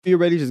If you're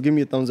ready, just give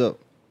me a thumbs up.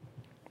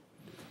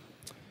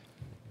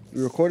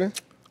 You recording?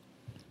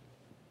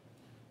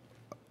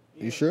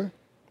 You sure?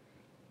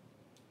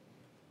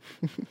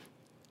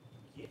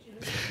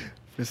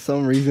 For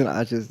some reason,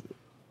 I just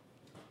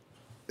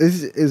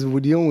this is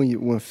when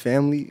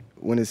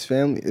when it's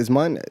family, is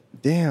mine.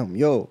 Damn,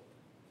 yo.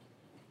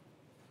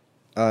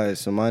 All right,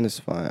 so mine is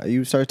fine.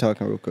 You start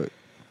talking real quick.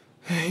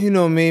 You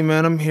know me,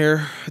 man. I'm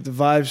here at the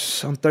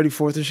Vibes on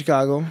 34th in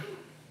Chicago.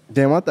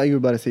 Damn, I thought you were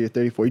about to say you're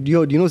 34.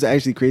 Yo, do you know what's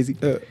actually crazy?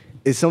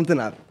 It's something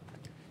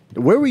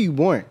where were you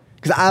born?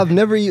 Because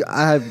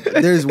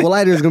there's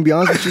gonna be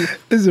honest with you.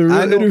 It's a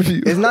real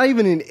interview. It's not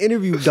even an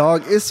interview,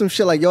 dog. It's some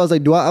shit like, yo, I was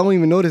like, I don't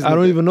even know this. I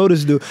don't even know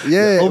this dude.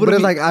 Yeah, but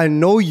it's like, I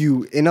know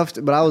you enough,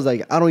 but I was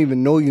like, I don't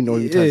even know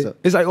you type stuff.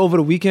 It's like over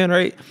the weekend,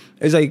 right?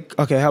 It's like,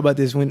 okay, how about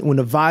this? When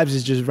the vibes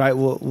is just right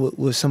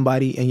with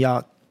somebody and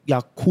y'all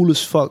cool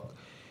as fuck,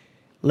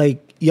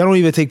 like, y'all don't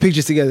even take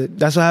pictures together.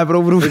 That's what happened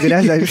over the weekend.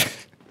 That's like,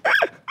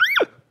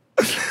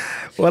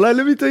 well,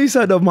 let me tell you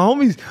something. Though. The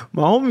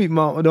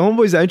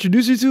homeboys I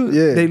introduced you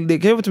to, they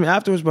came up to me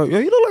afterwards, bro. Yo,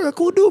 you look like a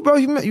cool dude, bro.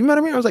 You met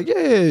him here? I was like,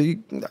 yeah,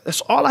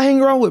 that's all I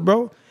hang around with,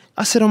 bro.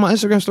 I said on my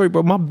Instagram story,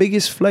 bro, my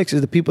biggest flex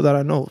is the people that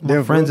I know,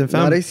 my friends and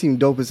family. Nah, they seem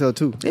dope as hell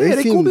too. Yeah,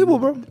 they cool people,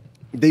 bro.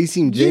 They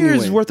seem genuine.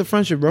 Years worth of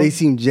friendship, bro. They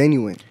seem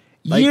genuine.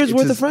 Years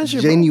worth of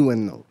friendship,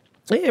 genuine, bro.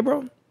 Yeah,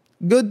 bro.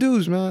 Good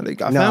dudes, man. They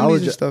got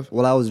families and stuff.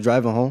 Well, I was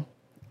driving home,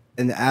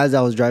 and as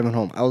I was driving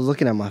home, I was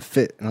looking at my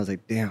fit, and I was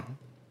like, damn.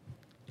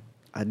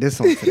 I did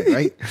something today,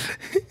 right?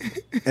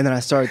 And then I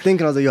started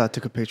thinking, I was like, yo, I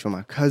took a picture of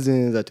my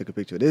cousins. I took a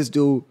picture of this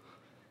dude.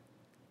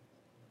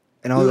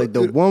 And I was like,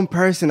 the one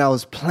person I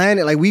was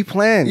planning, like we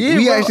planned. Yeah,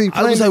 we bro. actually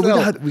planned. I was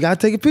like, we gotta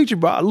take a picture,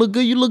 bro. I look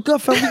good, you look good,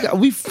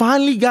 fam. We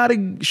finally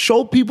gotta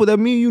show people that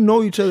me and you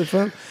know each other,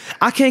 fam.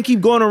 I can't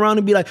keep going around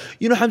and be like,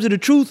 you know Hamza the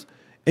Truth,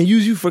 and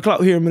use you for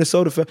clout here in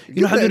Minnesota, fam.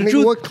 You know Hamza the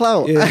Truth. What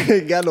clout? Yeah. I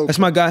ain't got no. That's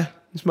my guy.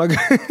 It's my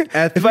guy.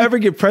 If I ever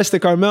get pressed to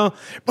Carmel,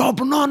 bro,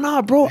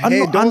 nah, bro.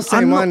 Don't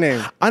say my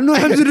name. I know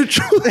Hamza the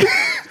Truth.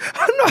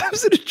 I know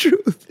Hamza the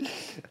Truth.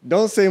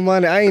 Don't say my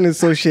name. I ain't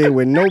associated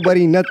with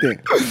nobody, nothing.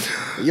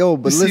 Yo,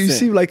 but listen. You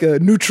seem like a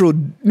neutral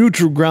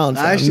ground.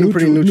 I actually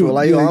pretty neutral.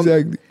 Like, yo,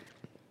 exactly.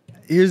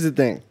 Here's the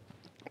thing.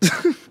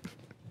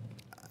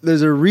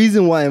 There's a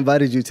reason why I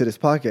invited you to this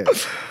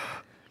podcast.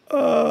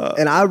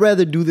 And I'd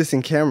rather do this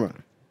in camera.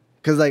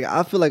 Because like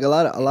I feel like a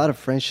lot of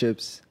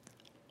friendships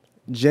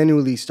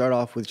genuinely start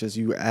off with just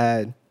you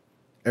add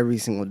every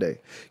single day.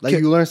 Like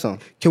you learn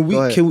something. Can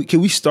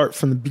we start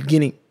from the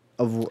beginning?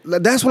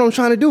 That's what I'm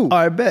trying to do. All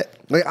right, bet.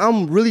 Like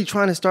I'm really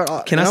trying to start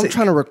off. I'm say,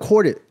 trying to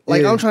record it.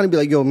 Like yeah. I'm trying to be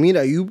like, yo,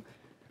 mira, you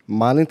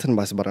malintan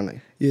ba sa baranay.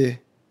 Yeah. You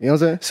know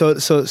what I'm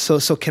saying?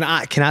 So can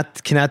I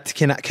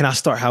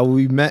start how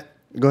we met?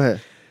 Go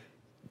ahead.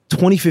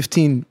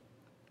 2015.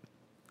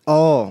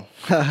 Oh.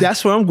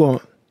 That's where I'm going.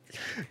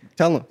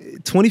 Tell them.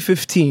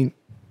 2015,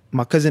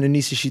 my cousin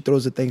Anissa, she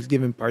throws a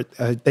Thanksgiving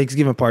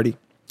party.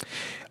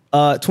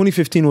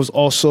 2015 was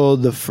also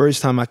the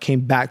first time I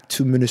came back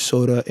to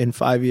Minnesota in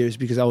 5 years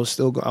because I was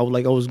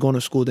going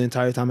to school the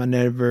entire time.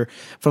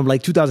 From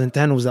like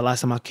 2010 was the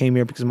last time I came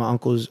here because of my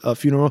uncle's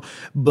funeral.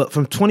 But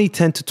from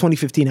 2010 to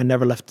 2015, I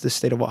never left the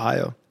state of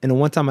Ohio. And the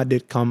one time I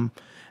did come,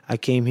 I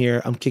came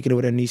here, I'm kicking it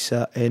with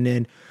Anissa, and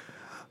then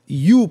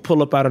you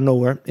pull up out of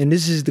nowhere. And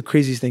this is the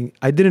craziest thing.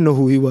 I didn't know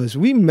who he was.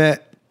 We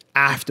met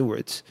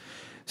afterwards.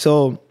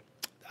 So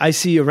I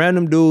see a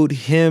random dude,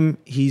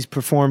 he's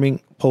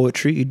performing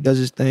poetry. He does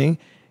his thing,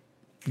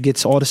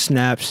 gets all the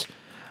snaps.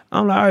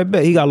 I'm like, all right,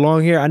 bet. He got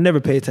long hair. I never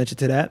pay attention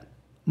to that.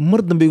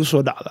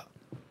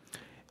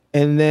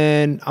 And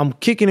then I'm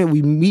kicking it.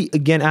 We meet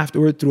again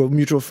afterward through a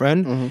mutual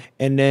friend. Mm-hmm.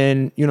 And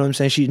then, you know what I'm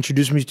saying? She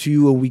introduced me to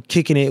you and we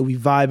kicking it, we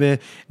vibing.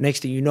 Next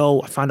thing you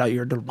know, I found out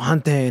you're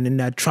Delmonte and then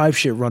that tribe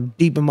shit run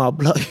deep in my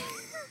blood.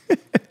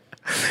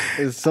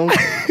 It's so...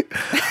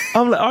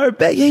 I'm like, all right,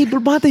 bet. Yeah,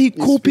 Delmonte, he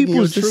cool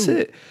people. It's just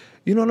it.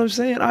 You know what I'm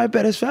saying? I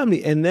bet his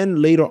family. And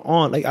then later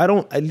on, like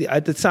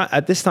at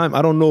this time,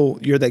 I don't know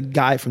you're that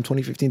guy from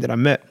 2015 that I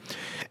met.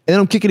 And then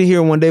I'm kicking it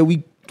here one day.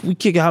 We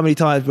kick it how many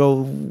times,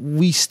 bro?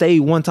 We stayed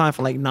one time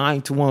from like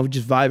 9 to 1,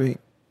 just vibing,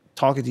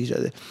 talking to each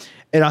other.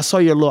 And I saw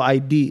your little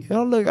ID. And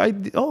I'm like,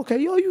 okay,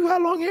 yo, you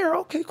got long hair.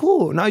 Okay,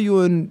 cool. Now you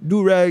in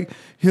do-rag.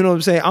 You know what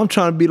I'm saying? I'm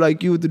trying to be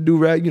like you with the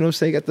do-rag. You know what I'm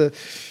saying? Got the...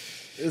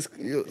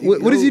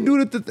 What does he do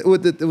with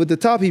the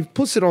top? He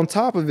puts it on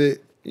top of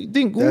it. You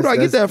think, who do I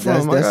get that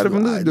from? I got it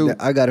from this dude.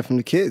 I got it from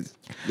the kids.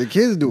 The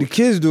kids do it. The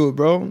kids do it,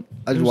 bro.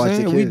 I just watch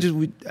the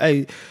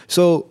kids.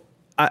 So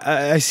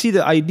I see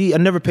the ID. I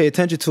never pay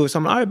attention to it. So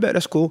I'm like, all right, bet,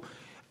 that's cool.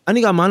 I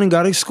think I'm on and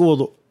got to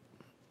school.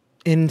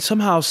 And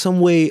somehow, some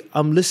way,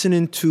 I'm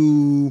listening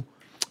to...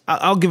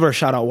 I'll give her a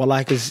shout out, Wallah,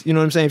 because, you know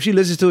what I'm saying? If she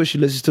listens to it, she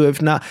listens to it.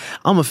 If not,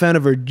 I'm a fan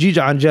of her,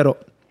 Gija Angelo,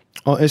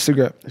 on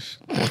Instagram.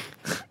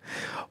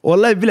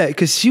 Wallah,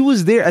 because she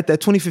was there at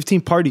that 2015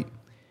 party.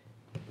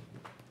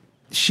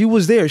 She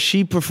was there.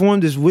 She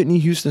performed this Whitney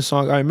Houston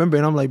song, I remember,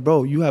 and I'm like,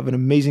 bro, you have an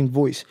amazing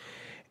voice.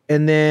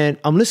 And then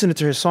I'm listening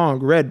to her song,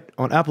 Red,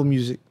 on Apple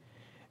Music.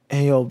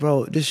 And yo,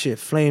 bro, this shit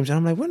flames. And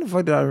I'm like, when the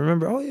fuck did I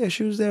remember? Oh yeah,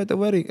 she was there at the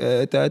wedding,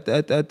 at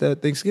the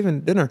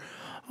Thanksgiving dinner.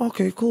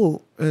 Okay,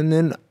 cool. And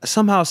then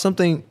somehow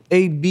something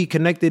A, B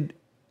connected.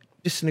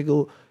 This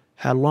nigga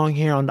had long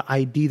hair on the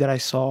ID that I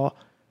saw.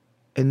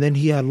 And then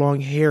he had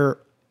long hair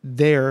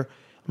there.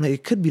 I'm like,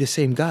 it could be the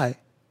same guy.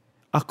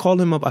 I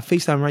called him up. I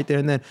FaceTime right there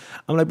and then.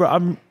 I'm like, bro,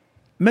 I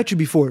met you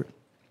before.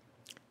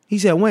 He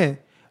said, when?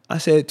 I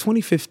said,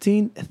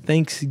 2015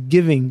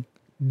 Thanksgiving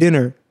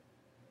dinner.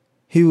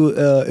 It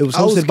was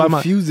hosted by my. I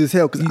was confused as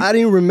hell because I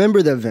didn't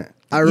remember the event.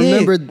 I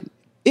remembered.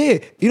 Yeah,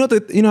 you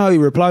know how he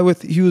replied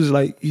with. He was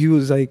like,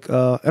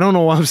 I don't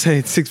know why I'm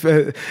saying six.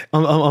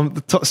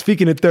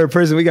 Speaking in third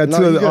person. We got two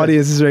other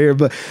audiences right here,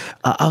 but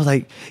I was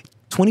like,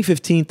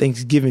 2015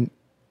 Thanksgiving,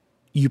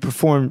 you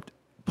performed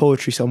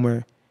poetry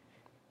somewhere.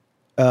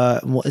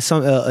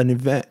 An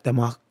event that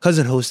my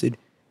cousin hosted.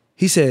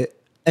 He said,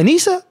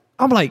 Anissa?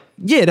 I'm like,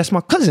 yeah, that's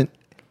my cousin.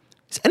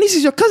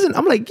 Anissa's your cousin?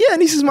 I'm like, yeah,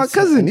 Anissa's my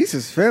cousin.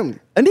 Anissa's family.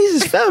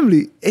 Anissa's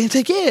family. And it's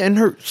like, yeah, and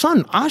her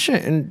son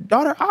Asha and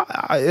daughter,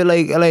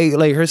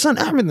 like her son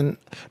Ahmed and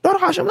daughter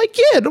Asha. I'm like,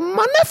 yeah, they're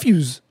my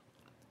nephews.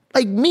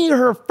 Like me and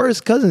her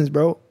first cousins,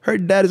 bro. Her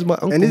dad is my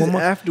uncle. And this is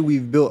after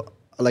we've built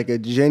like a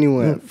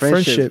genuine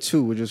friendship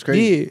too, which was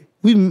crazy.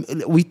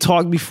 Yeah, we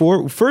talked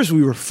before. First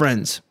we were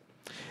friends.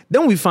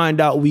 Then we find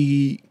out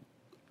we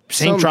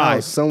same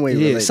tribe. Some way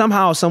related.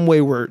 Somehow, some way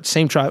we're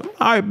same tribe.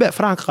 All right, bet.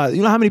 Franca.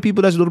 You know how many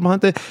people that's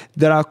Durmante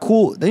that are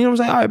cool? You know what I'm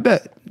saying? All right,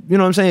 bet. You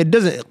know what I'm saying? It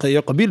doesn't,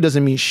 your Qabila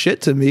doesn't mean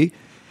shit to me.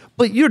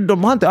 But you're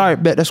Durmante. All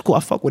right, bet. That's cool. I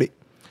fuck with it.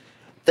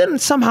 Then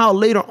somehow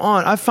later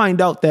on, I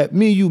find out that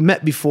me and you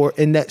met before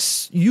and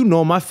that you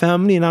know my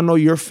family and I know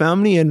your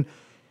family and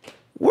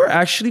we're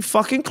actually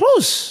fucking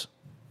close.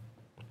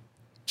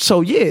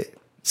 So yeah.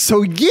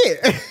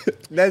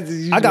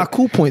 I got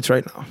cool points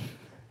right now.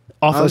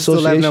 I'm still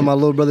laughing at my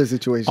little brother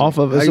situation. Off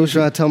of I was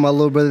trying to tell my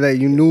little brother that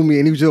you knew me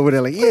and he was over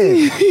there like,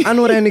 yeah, I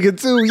know that nigga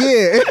too,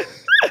 yeah.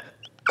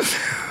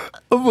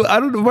 I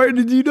don't know, where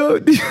did you know?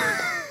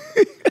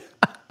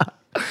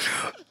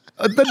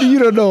 I thought you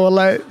don't know.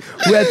 Like,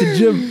 we're at the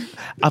gym.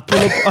 I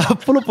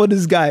pull up on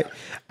this guy.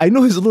 I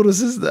know his little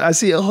sister. I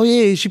see, oh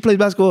yeah, she plays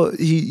basketball.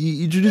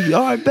 He introduced me.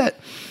 All right, bet.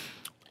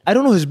 I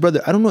don't know his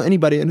brother. I don't know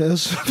anybody in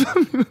this.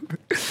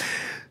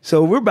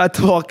 So we're about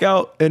to walk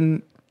out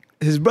and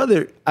his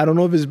brother, I don't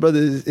know if his brother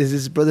is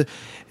his brother.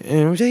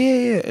 And I'm like,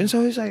 yeah. And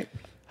so he's like,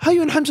 how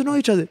you and Hamza know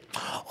each other?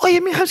 Oh, yeah,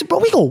 me and Hamza, bro,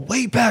 we go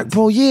way back,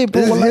 bro. Yeah,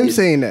 bro. This is him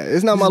saying that.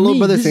 It's not my little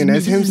brother saying that.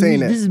 It's him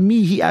saying that. This is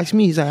me. He asked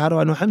me, he's like, how do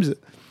I know Hamza?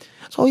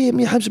 So, yeah,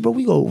 me and Hamza, bro,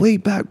 we go way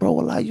back, bro.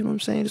 Like, you know what I'm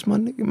saying? This my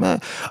nigga, man.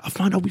 I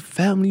found out we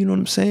family, you know what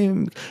I'm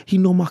saying? He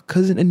know my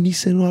cousin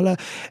Anissa and all that.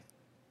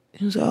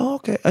 He was like, oh,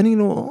 okay. And you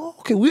know, oh,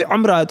 okay, we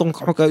Amra, don't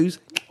come. He was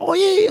like, oh,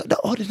 yeah.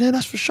 Oh,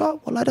 that's for sure.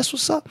 Wallah, that's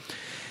what's up.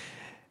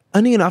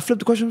 And then I flipped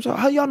the question. So,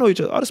 how y'all know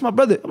each other? Oh, that's my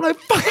brother. I'm like,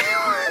 fuck.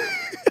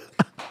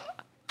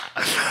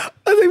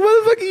 I was like,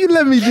 motherfucker, you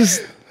let me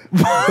just.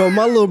 Bro,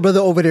 my little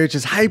brother over there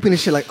just hyping and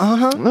shit like,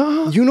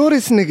 you know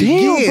this nigga.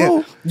 Damn, yeah,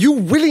 bro.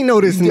 You really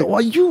know this nigga.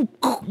 Are you,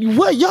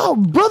 what, y'all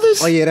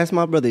brothers? Oh, yeah, that's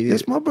my brother. Yeah.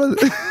 That's my brother.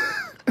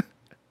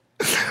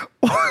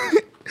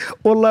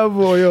 Wallah,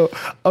 bro, yo.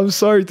 I'm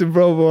sorry to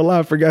bro, but Wallah,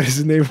 I forgot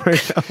his name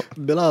right now.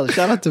 Bilal.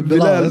 Shout out to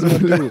Bilal.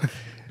 That's my dude.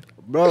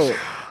 Bro.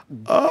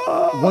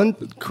 One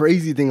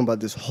crazy thing about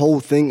this whole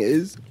thing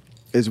is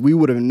we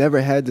would have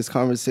never had this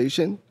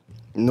conversation,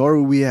 nor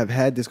would we have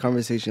had this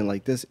conversation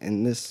like this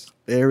in this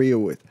area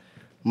with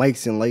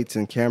mics and lights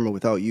and camera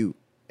without you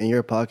and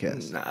your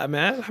podcast. Nah,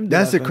 man.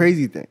 That's the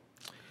crazy thing.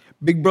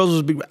 Big Bros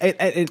was big,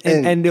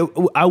 and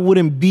I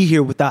wouldn't be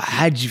here without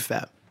Haji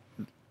fam.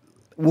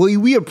 Well,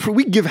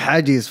 we give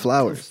Haji his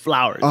flowers.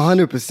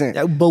 100%.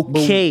 That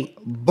bouquet.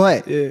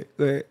 But Yeah,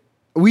 go ahead.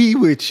 we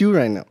with you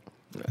right now.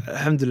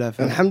 Alhamdulillah,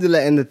 fam.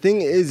 Alhamdulillah. And the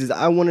thing is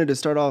I wanted to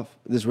start off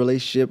this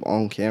relationship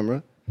on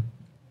camera,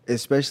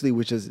 especially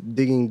which is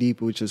digging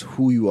deep, which is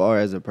who you are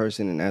as a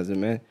person and as a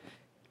man.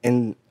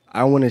 And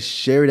I want to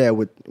share that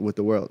with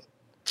the world,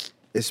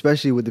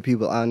 especially with the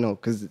people I know.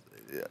 Because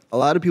a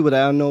lot of people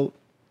that I know,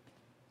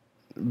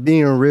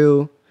 being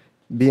real,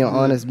 being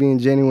honest, being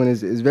genuine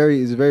is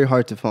very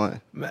hard to find.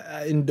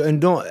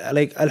 And don't,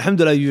 like,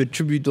 alhamdulillah, you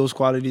attribute those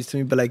qualities to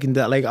me, but like in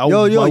that, like,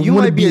 yo, you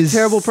might be a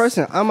terrible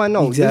person. I might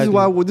know. Exactly.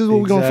 This is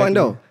what we're gonna find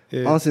out.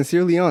 Yeah. I'm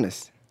sincerely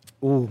honest.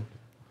 Ooh.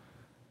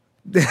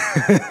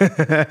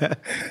 But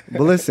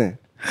listen,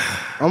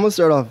 I'm gonna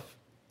start off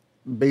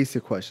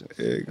basic questions,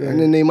 and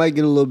then they might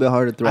get a little bit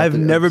harder throughout. I've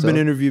never been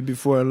interviewed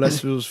before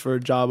unless it was for a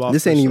job offer.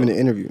 This ain't even an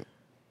interview.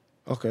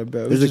 Okay,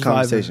 bet. This is a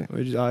conversation.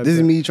 This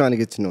is me trying to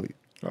get to know you.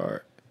 All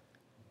right.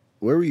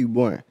 Where were you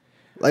born?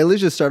 Like,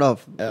 let's just start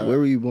off. Where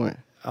were you born?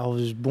 I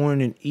was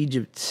born in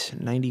Egypt,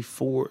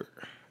 94.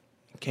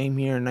 Came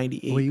here in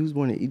 98. Wait, you was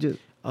born in Egypt?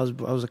 I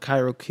was a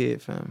Cairo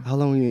kid, fam. How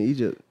long were you in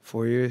Egypt?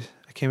 4 years.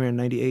 I came here in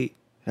 98.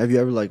 Have you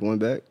ever like went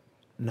back?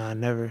 Nah,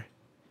 never.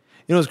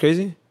 You know what's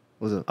crazy?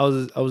 What's up? I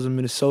was a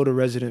Minnesota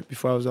resident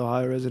before I was an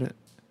Ohio resident.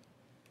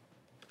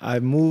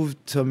 I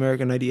moved to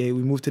America in 98.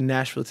 We moved to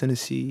Nashville,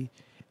 Tennessee.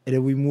 And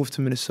then we moved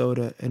to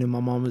Minnesota. And then my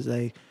mom was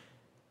like,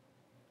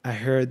 I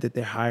heard that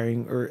they're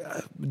hiring, or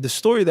the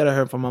story that I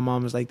heard from my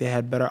mom is like they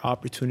had better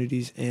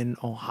opportunities in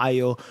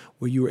Ohio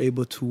where you were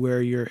able to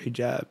wear your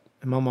hijab.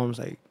 And my mom was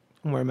like,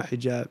 I'm wearing my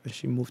hijab. And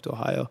she moved to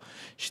Ohio.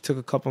 She took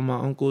a couple of my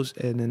uncles,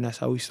 and then that's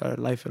how we started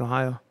life in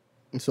Ohio.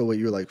 So what,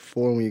 you were like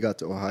 4 when you got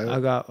to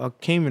Ohio? I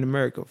came in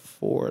America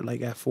 4,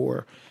 like at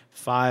 4.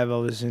 5, I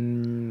was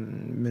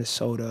in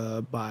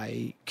Minnesota.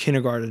 By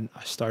kindergarten,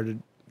 I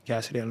started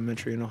Cassidy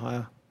Elementary in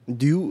Ohio.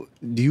 Do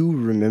you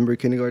remember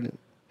kindergarten?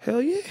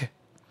 Hell yeah.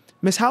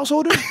 Miss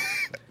Householder?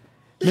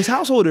 Miss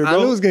Householder,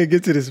 bro. I was going to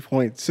get to this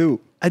point too.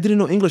 I didn't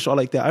know English all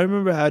like that. I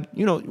remember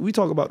we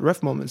talk about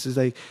ref moments. It's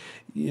like,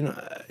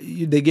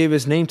 they gave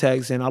us name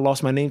tags and I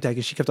lost my name tag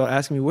and she kept on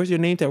asking me, where's your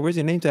name tag? Where's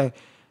your name tag?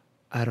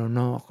 I don't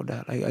know.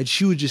 Like,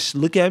 she would just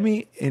look at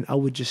me and I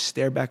would just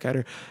stare back at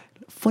her.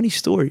 Funny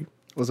story.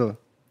 What's up?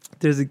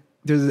 There's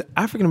an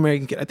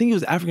African-American kid. I think he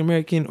was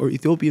African-American or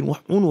Ethiopian,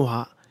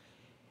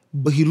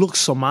 but he looked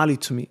Somali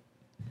to me.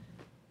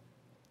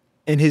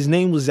 And his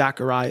name was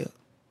Zachariah.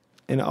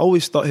 And I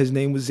always thought his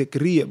name was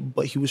Zakaria,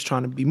 but he was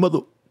trying to be mother.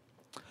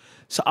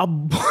 So I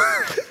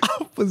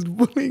was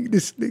bullying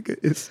this nigga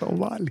in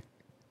Somali.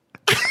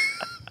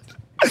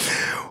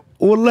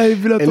 Wallahi,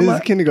 and this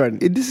is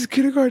kindergarten. This is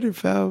kindergarten,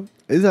 fam.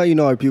 This is how you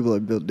know our people are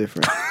built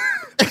different.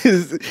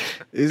 This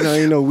is how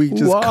you know we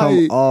just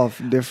come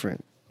off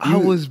different. I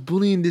was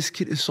bullying this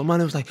kid in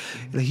Somali. It was like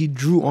he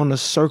drew on a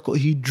circle.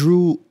 He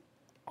drew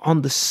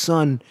on the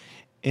sun.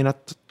 And I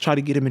tried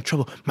to get him in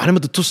trouble. And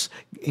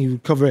he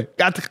would cover it.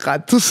 I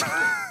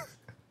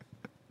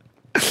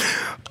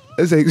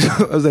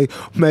was like,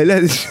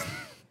 man,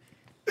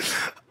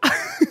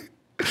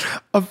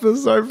 I feel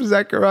sorry for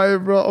Zachariah,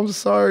 bro. I'm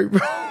sorry, bro.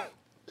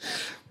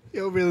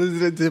 Yo, been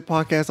listening to the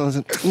podcast on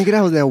some nigga. That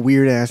was that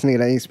weird ass nigga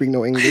that ain't speak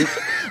no English.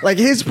 Like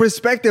his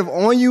perspective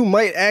on you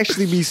might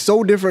actually be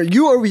so different.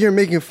 You over here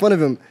making fun of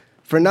him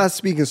for not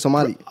speaking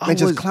Somali and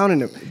just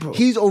clowning him. Bro.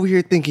 He's over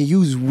here thinking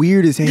you's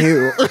weird as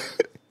hell.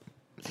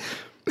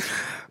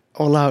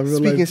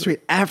 Speaking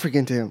straight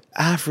African to him.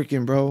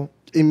 African, bro.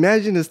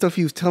 Imagine the stuff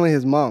he was telling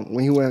his mom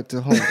when he went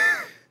to home.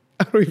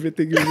 I don't even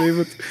think he was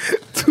able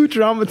to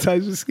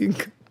traumatize his skin.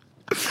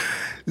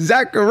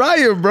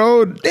 Zachariah,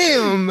 bro.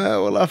 Damn,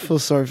 man. Well, I feel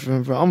sorry for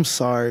him, bro. I'm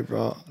sorry,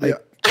 bro. Like,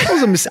 yeah.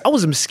 I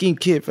was a mesquite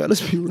kid, bro.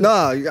 Let's be real.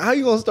 Nah, how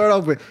you gonna start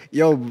off with,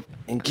 yo,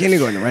 in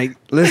kindergarten, right?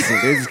 Listen,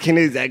 this is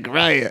kindergarten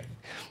Zachariah.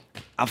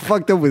 I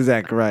fucked up with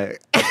Zachariah.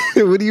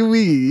 What do you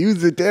mean? He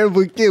was a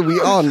terrible kid.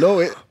 We all know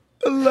it.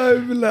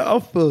 I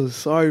feel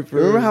sorry for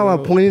him. Remember how I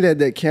pointed at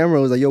that camera?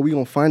 I was like, yo, we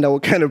gonna find out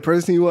what kind of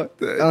person you are?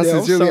 I'm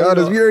sincerely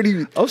honest.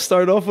 I'm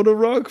starting off on the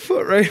wrong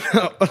foot right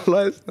now.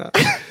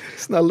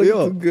 It's not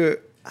looking too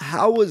good.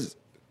 How was,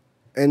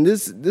 and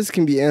this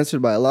can be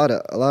answered by a lot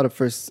of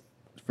first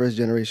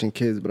generation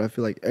kids, but I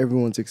feel like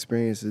everyone's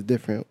experience is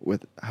different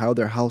with how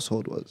their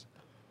household was.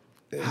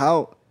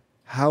 Yeah.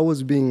 How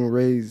was being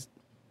raised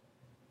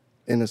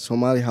in a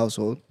Somali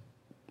household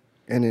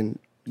and in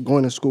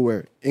going to school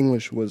where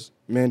English was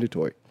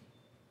mandatory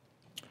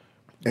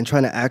and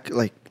trying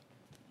to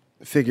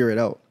figure it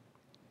out?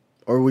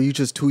 Or were you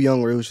just too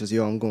young where it was just,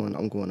 yo, I'm going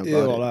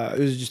about it?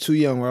 It was just too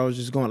young where I was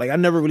just going. Like, I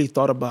never really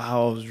thought about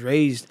how I was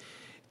raised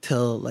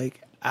till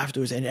like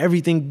afterwards, and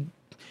everything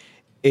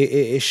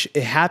it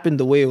happened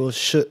the way it was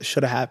should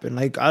have happened.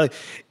 Like,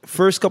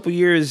 first couple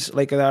years,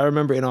 like I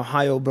remember in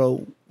Ohio,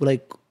 bro,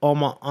 like all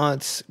my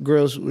aunts,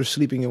 girls were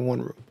sleeping in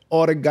one room.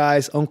 All the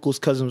guys, uncles,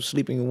 cousins were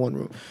sleeping in one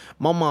room.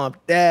 My mom,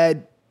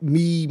 dad,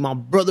 me, my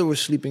brother were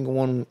sleeping in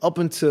one room up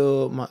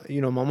until my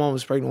mom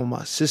was pregnant with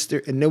my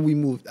sister, and then we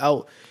moved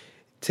out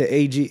to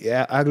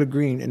Agla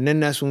Green, and then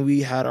that's when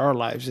we had our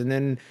lives, and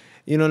then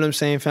you know what I'm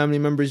saying, family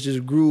members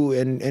just grew,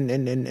 and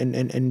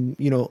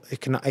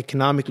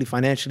economically,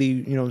 financially,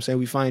 you know what I'm saying,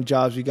 we find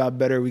jobs, we got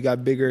better, we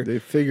got bigger. They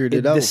figured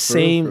it out. The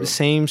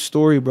same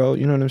story, bro.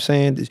 You know what I'm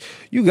saying?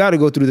 You got to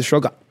go through the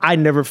struggle. I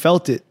never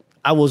felt it.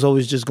 I was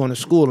always just going to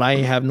school. I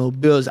ain't have no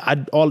bills.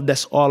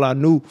 That's all I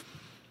knew.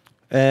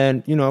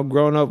 And,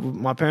 growing up,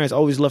 my parents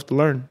always loved to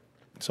learn.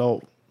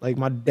 So, like,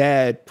 my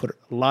dad put a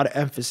lot of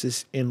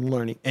emphasis in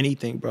learning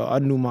anything, bro. I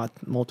knew my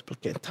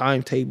multiplication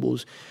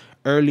timetables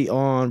early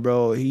on,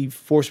 bro. He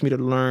forced me to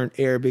learn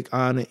Arabic,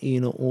 ana,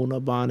 ina, una,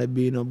 bana,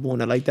 bina,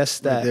 buna. Like, that's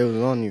that. They was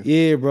on you.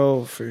 Yeah,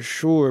 bro, for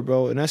sure,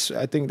 bro. And I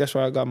think that's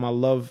why I got my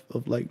love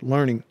of, like,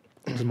 learning.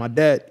 Because my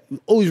dad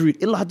always read.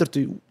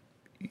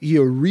 He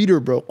a reader,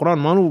 bro. Quran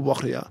manu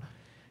bakhriya.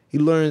 He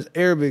learns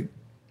Arabic.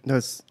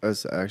 That's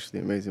actually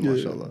amazing,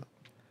 mashallah.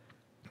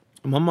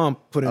 My mom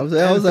put in I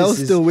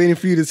was still waiting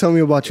for you to tell me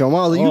about your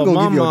mom. You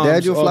gonna give your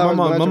dad your flowers?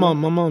 My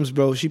mom's,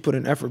 bro. She put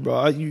in effort,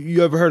 bro.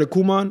 You ever heard of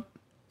Kuman?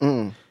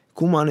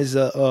 Kuman is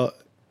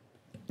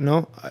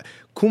no.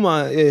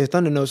 Kuman,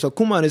 Thunder knows. So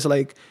Kuman is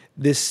like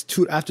this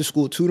after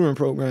school tutoring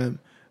program,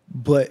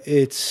 but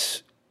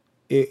it's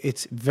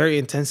very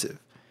intensive.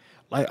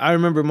 Like, I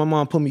remember my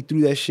mom put me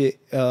through that shit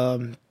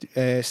 7th,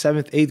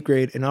 8th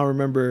grade, and I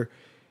remember,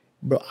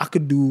 bro, I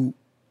could do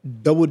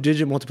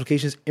double-digit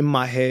multiplications in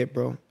my head,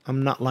 bro.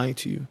 I'm not lying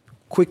to you.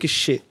 Quick as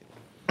shit.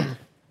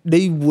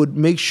 They would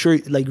make sure,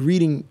 like,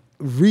 reading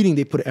reading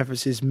they put an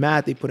emphasis,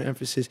 math they put an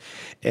emphasis,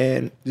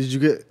 and Did you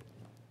get?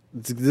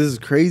 This is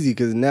crazy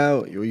because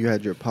now you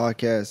had your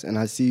podcast, and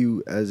I see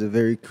you as a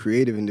very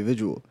creative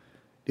individual.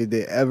 Did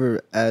they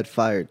ever add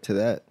fire to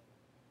that?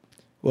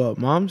 well,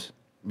 moms,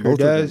 your Both of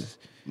them. dads.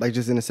 Like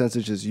just in the sense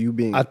of just you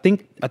being. I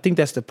think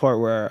that's the part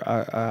where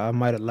I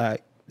might have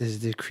lacked. This is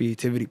the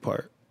creativity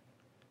part,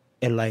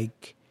 and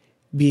like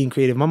being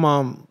creative. My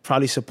mom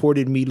probably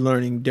supported me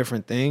learning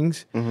different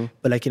things,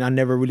 but like I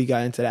never really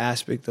got into the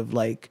aspect of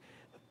like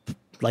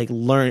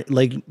getting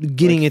Like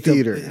into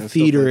theater and stuff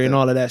theater like and that.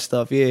 all of that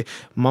stuff. Yeah,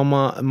 my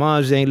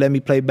mom ain't let me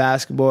play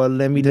basketball.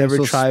 Let me never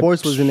so try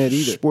sports wasn't it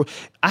either? Sport.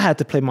 I had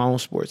to play my own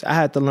sports. I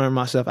had to learn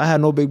myself. I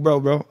had no big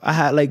bro. I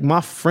had like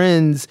my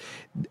friends.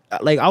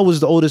 Like I was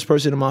the oldest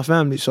person in my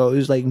family, so it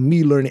was like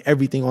me learning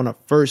everything on a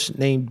first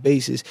name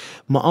basis.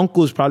 My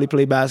uncles probably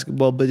play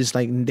basketball, but it's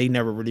like they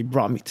never really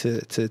brought me to.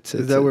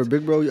 Is that where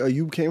Big Bro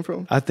you came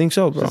from? I think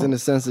so, bro? Just in the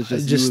sense that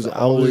just, Just- you was I was-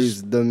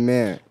 always the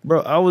man.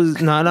 Bro, I was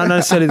not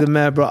necessarily the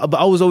man, bro, but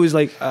I was always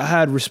like I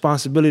had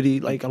responsibility,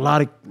 like a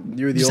lot of.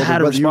 You were the just older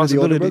had a brother. You were the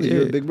older brother. responsibility, You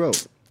were yeah. Big Bro.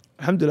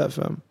 Alhamdulillah,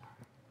 fam.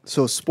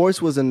 So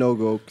sports was a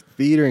no-go.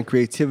 Theater and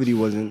creativity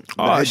wasn't. The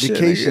Oh, shit,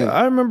 education. nigga.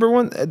 I remember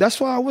one.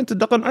 That's why I went to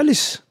Dakan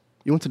Alice.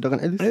 You went to Duggan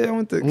Ellis? Yeah, I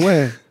went to.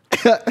 When?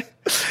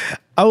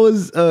 I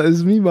was it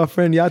was me, my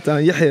friend Yata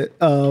and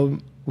Yahya.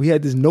 We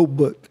had this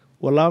notebook.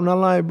 Well, I'm not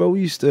lying, bro. We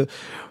used to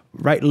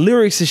write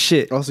lyrics and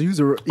shit. Oh, so you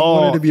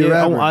wanted to be a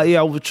yeah, rapper.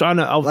 I was trying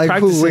to. I was Like who?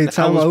 practicing. Wait,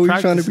 time out. Who you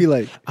trying to be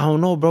like? I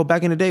don't know, bro.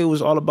 Back in the day, it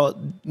was all about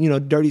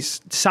Dirty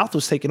South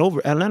was taking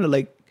over Atlanta,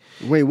 like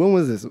Wait, when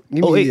was this?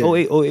 Give me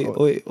 08, a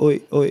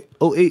year.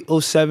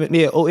 08, 07.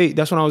 Yeah, 08.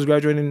 That's when I was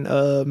graduating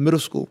middle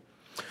school.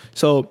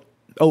 So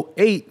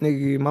 08,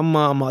 nigga, my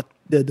mom,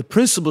 the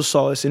principal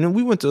saw us, and then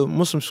we went to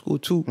Muslim school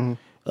too,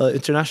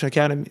 International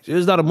Academy. It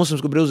was not a Muslim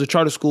school, but it was a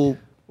charter school.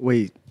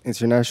 Wait,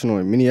 international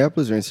in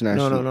Minneapolis or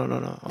international?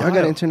 No. Y'all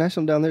got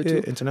international down there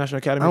Yeah, too? International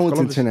Academy. I of went to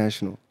Columbus.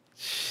 international.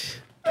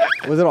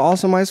 Was it an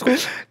awesome high school?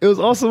 It was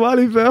all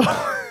Somali, fam.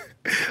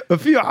 A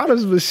few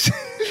Arabs, but shit.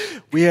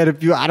 We had a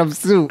few Arab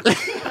soup.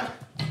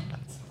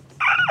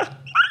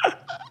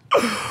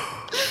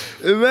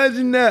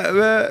 Imagine that,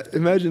 man.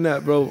 Imagine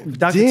that, bro.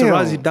 Dr. Damn.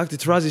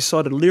 Tarazi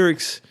saw the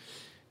lyrics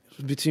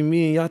between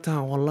me and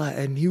Yatan, wallah,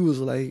 and he was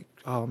like,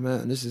 oh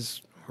man, this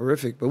is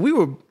horrific. But we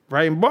were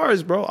writing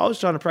bars, bro. I was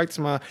trying to practice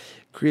my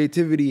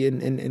creativity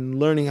and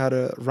learning how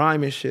to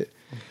rhyme and shit.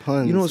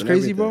 Puns You know what's and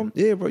crazy, everything. bro?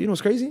 Yeah, bro. You know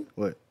what's crazy?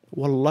 What?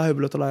 Wallahi,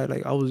 billahi,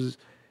 like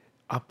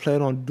I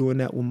plan on doing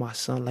that with my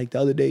son like the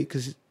other day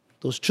because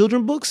those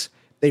children books,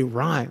 they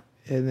rhyme.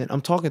 And then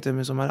I'm talking to him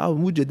and so I'm like, oh,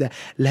 mujid that.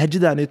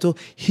 Lahjada nito.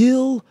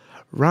 He'll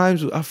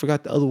rhymes with, I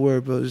forgot the other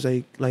word, but it was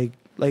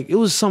like it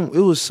was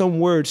some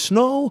word.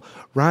 Snow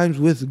rhymes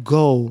with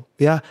go.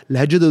 Yeah.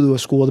 Lahjada do a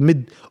school. The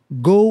mid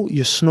go,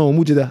 you snow.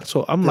 Mujida.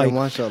 So I'm Yeah, like,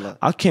 mashallah.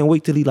 I can't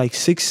wait till he like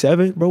 6,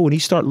 7, bro. When he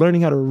start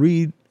learning how to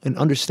read and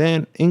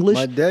understand English.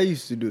 My dad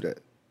used to do that.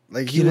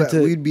 Like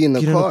we'd be in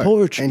the get into car,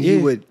 poetry, and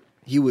yeah.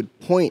 he would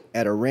point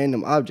at a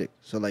random object.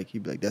 So like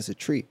he'd be like, "That's a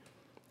tree,"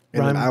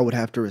 and then Rhyme. I would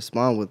have to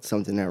respond with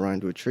something that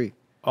rhymed with tree.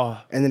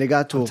 Oh, And then it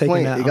got to I'm a taking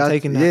point. that, It I'm got,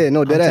 taking that, Yeah,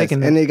 no, I'm dead ass. taking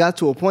that. And it got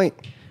to a point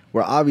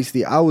where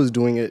obviously I was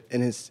doing it,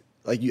 and it's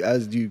like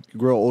as you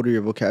grow older,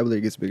 your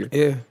vocabulary gets bigger.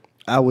 yeah.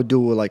 I would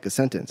do like a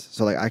sentence,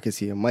 so like I could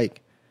see a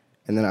mic,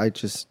 and then I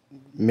just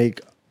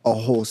make a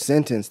whole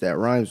sentence that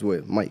rhymes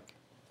with Mike,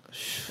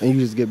 and you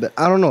just get back.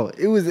 I don't know.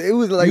 It was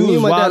like You me was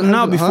and my dad. wilding out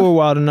huh? before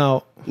wilding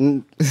out.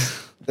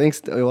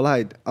 Thanks to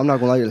I'm not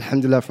gonna lie,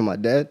 alhamdulillah for my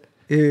dad,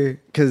 Yeah.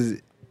 because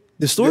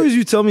The stories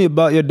you tell me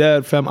about your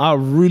dad, fam, I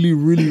really,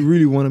 really,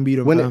 really want to meet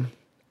him, fam.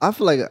 I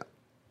feel like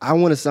I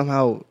want to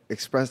somehow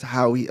express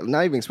how he,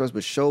 not even express,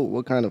 but show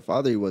what kind of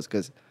father he was,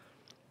 because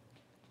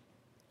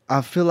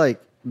I feel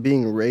like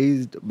being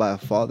raised by a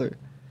father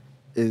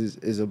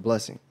is a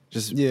blessing.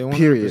 Just Yeah, 100%,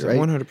 period, right?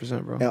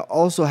 100%, bro. And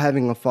also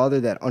having a father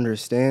that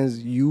understands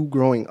you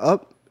growing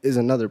up is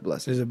another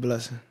blessing. It's a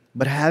blessing.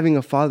 But having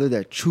a father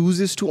that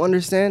chooses to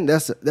understand,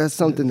 that's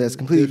something that's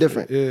completely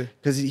different. Yeah.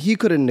 Because he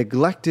could have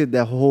neglected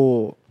that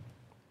whole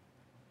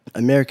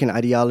American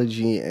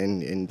ideology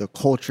and the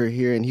culture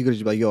here, and he could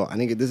just be like, yo, I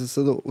think this is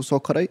so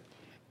correct,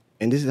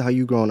 and this is how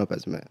you growing up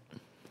as a man.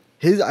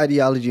 His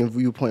ideology and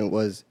viewpoint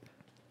was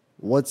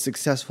what's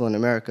successful in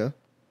America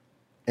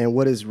and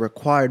what is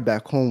required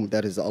back home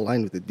that is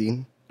aligned with the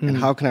deen, and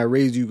how can I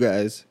raise you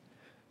guys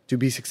to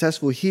be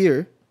successful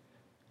here,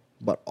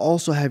 but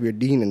also have your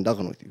deen and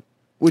dagan with you,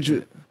 which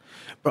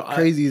Bro,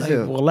 crazy as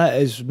hell. Well,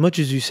 as much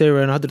as you say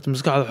right now,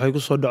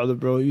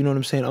 bro, you know what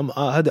I'm saying?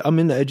 I'm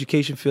in the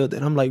education field,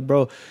 and I'm like,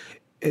 bro,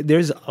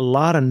 there's a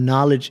lot of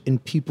knowledge in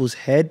people's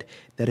head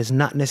that is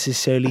not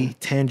necessarily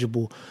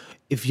tangible.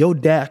 If your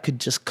dad could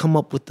just come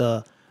up with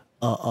a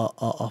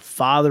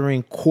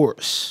fathering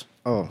course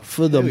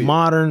for the hell yeah.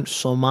 modern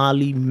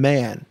Somali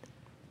man,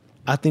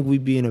 I think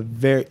we'd be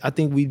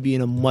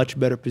in a much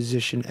better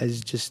position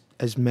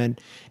as men.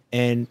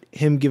 And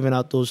him giving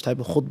out those type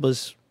of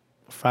khutbas,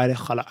 Friday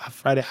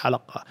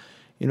halaqa,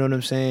 you know what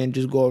I'm saying?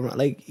 Just go around,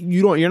 like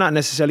you're not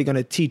necessarily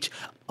gonna teach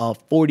a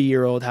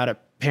 40-year-old how to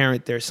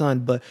parent their son,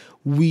 but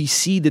we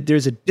see that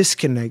there's a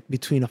disconnect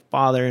between a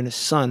father and a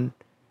son,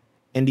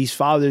 and these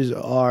fathers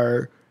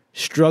are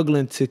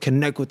struggling to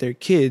connect with their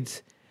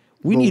kids.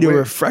 We need a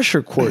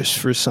refresher course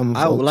for some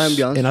folks. Let me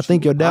be honest and I with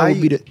think you. your dad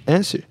would be the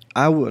answer.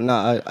 I would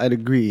not. I'd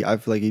agree. I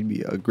feel like he'd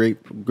be a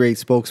great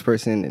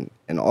spokesperson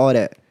and all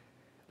that.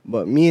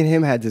 But me and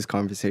him had this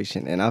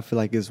conversation, and I feel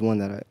like it's one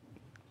that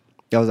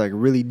was like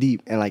really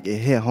deep and like it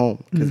hit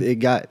home because it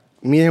got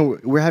me and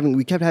him.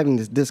 We kept having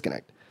this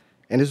disconnect,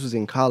 and this was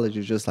in college. It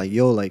was just like,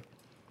 yo, like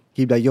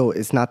he'd be like, yo,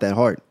 it's not that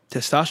hard.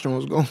 Testosterone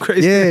was going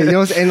crazy. Yeah, you know what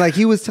I'm saying? And like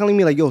he was telling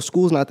me like, yo,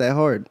 school's not that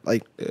hard.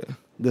 Like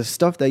the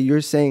stuff that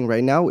you're saying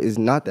right now is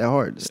not that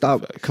hard.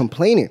 Stop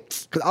complaining.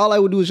 Because all I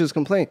would do is just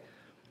complain.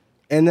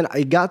 And then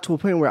I got to a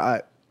point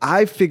where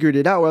I figured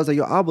it out where I was like,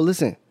 yo, Abba,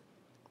 listen.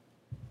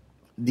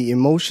 The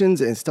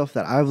emotions and stuff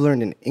that I've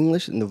learned in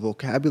English and the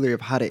vocabulary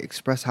of how to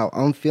express how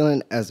I'm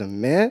feeling as a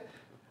man,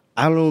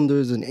 I don't know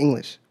those in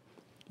English.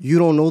 You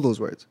don't know those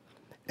words.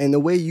 And the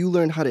way you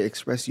learn how to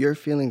express your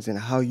feelings and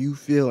how you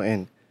feel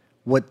and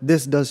what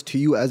this does to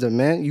you as a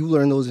man, you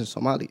learn those in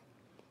Somali.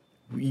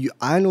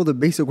 I know the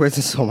basic words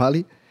in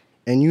Somali,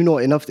 and you know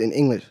enough in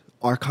English.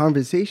 Our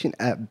conversation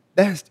at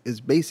best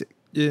is basic.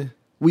 Yeah.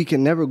 We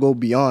can never go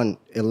beyond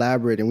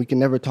elaborate, and we can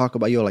never talk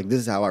about, yo, like, this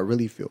is how I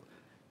really feel,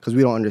 because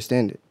we don't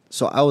understand it.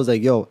 So I was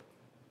like, yo,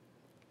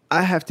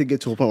 I have to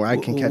get to a point where I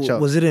can catch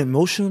up. Was it an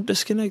emotional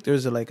disconnect, or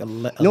is it like a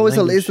No, it's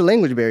a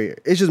language barrier.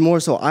 It's just more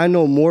so I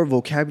know more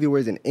vocabulary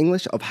words in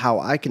English of how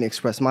I can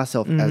express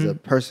myself as a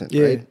person,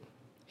 right?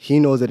 He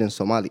knows it in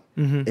Somali.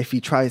 If he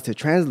tries to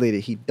translate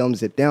it, he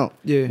dumbs it down,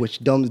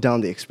 which dumbs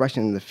down the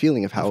expression and the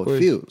feeling of how it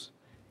feels.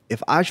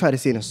 If I try to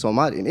say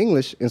it in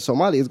English, in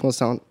Somali, it's going to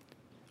sound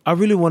I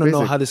really want to know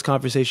basic. how this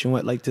conversation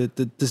went, like to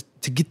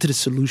get to the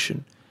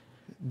solution.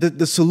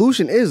 The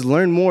solution is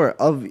learn more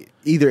of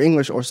either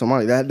English or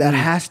Somali. That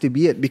has to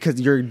be it, because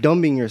you're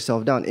dumbing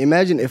yourself down.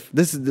 Imagine if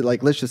this is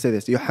like, let's just say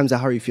this. Yo, Hamza,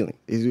 how are you feeling?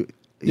 You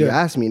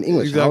ask me in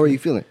English, how are you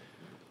feeling?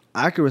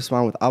 I could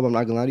respond with, Abba, I'm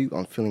not going to lie to you,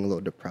 I'm feeling a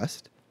little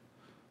depressed.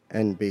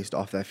 And based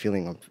off that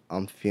feeling,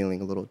 I'm feeling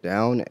a little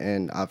down,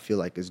 and I feel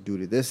like it's due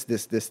to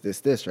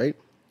this, right?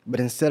 But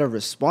instead of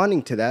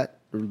responding to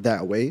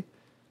that way,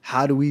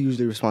 how do we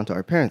usually respond to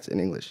our parents in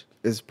English?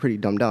 It's pretty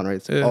dumbed down, right?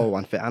 It's oh,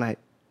 I'm fit,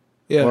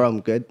 or I'm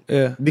good.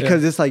 Yeah.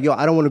 Because it's like, yo,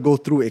 I don't want to go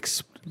through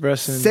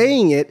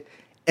saying it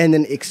and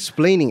then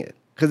explaining it.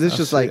 Because it's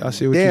just like,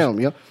 damn,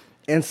 you know?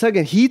 And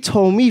second, he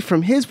told me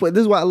from his point,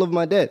 this is why I love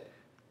my dad.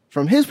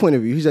 From his point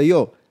of view, he's like,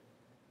 yo,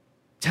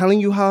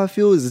 telling you how I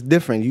feel is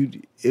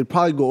different. It'd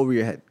probably go over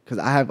your head, because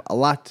I have a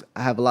lot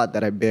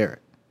that I bear.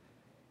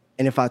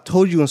 And if I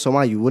told you in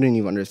Somali, you wouldn't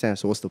even understand.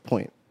 So what's the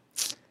point?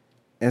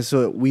 And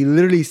so we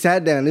literally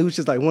sat down. It was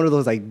just like one of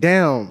those, like,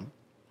 damn,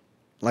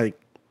 like,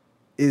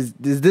 is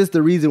this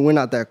the reason we're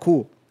not that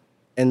cool?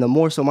 And the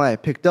more Somali I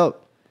picked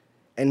up,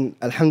 and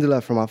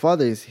alhamdulillah for my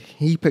father, is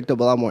he picked up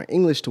a lot more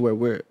English to where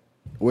we're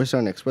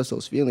starting to express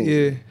those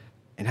feelings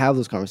and have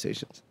those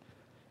conversations.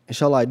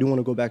 Inshallah, I do want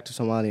to go back to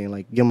Somali and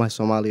like get my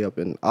Somali up.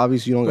 And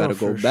obviously, you don't got to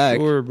go back.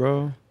 Sure,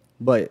 bro.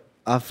 But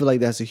I feel like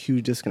that's a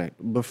huge disconnect.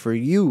 But for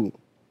you,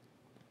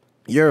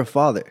 you're a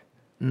father.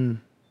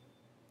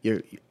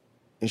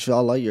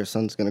 Inshallah, your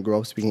son's going to grow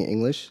up speaking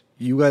English.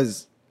 You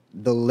guys,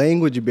 the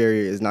language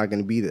barrier is not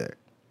going to be there.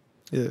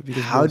 Yeah.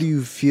 Because how do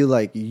you feel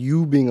like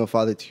you being a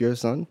father to your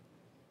son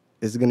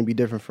is going to be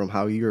different from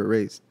how you were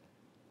raised?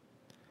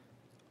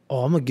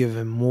 Oh, I'm gonna give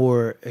him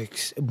more.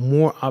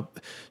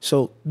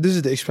 So this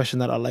is the expression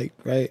that I like,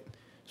 right?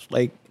 It's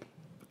like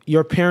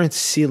your parents'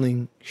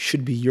 ceiling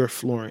should be your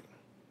flooring,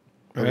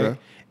 right? Okay.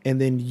 And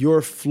then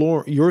your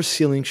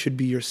ceiling should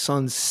be your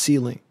son's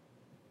ceiling.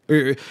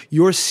 Or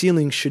your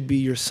ceiling should be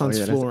your son's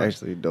flooring. That's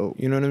actually dope.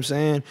 You know what I'm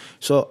saying?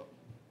 So,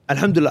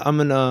 alhamdulillah, I'm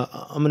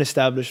an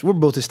established. We're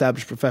both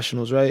established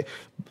professionals, right?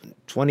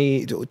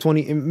 20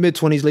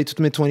 mid-20s, late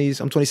to mid-20s.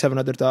 I'm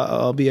 27.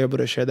 I'll be able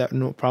to share that,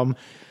 no problem.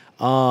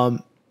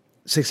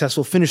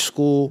 Successful, finished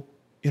school,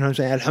 you know what I'm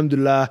saying?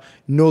 Alhamdulillah,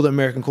 know the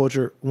American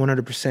culture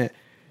 100%.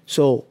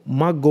 So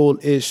my goal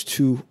is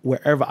to,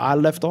 wherever I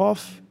left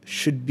off,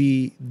 should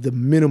be the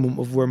minimum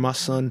of where my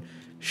son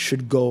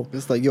should go.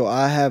 It's like, yo,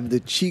 I have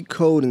the cheat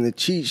code and the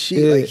cheat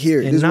sheet. Like,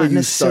 here, and this is where you start. Not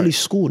necessarily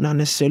school, not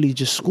necessarily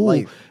just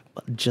school,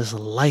 but just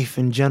life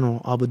in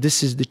general. But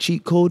this is the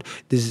cheat code.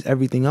 This is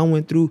everything I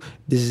went through.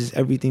 This is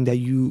everything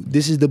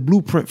this is the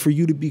blueprint for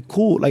you to be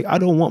cool. Like, I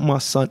don't want my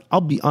son,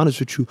 I'll be honest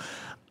with you.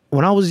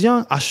 When I was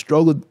young, I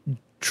struggled.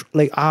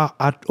 Like,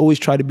 I always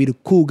tried to be the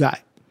cool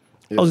guy.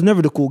 Yeah. I was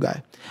never the cool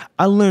guy.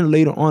 I learned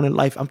later on in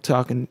life, I'm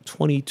talking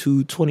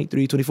 22,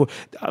 23, 24.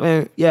 I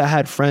mean, yeah, I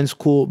had friends,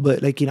 cool.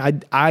 But, like, you know,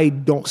 I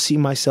don't see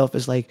myself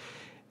as, like,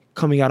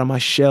 coming out of my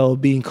shell,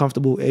 being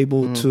comfortable,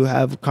 able to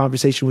have a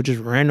conversation with just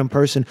a random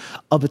person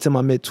up until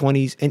my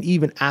mid-20s. And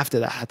even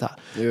after that, I thought.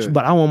 Yeah.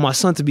 But I want my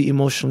son to be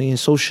emotionally and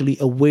socially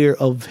aware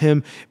of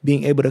him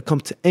being able to come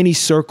to any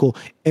circle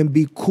and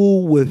be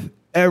cool with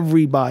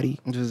everybody.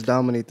 Just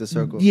dominate the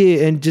circle.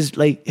 Yeah, and just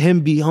like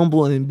him be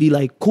humble and be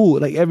like cool.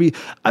 Like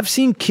I've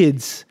seen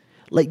kids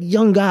like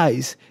young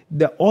guys,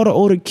 that all the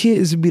older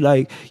kids would be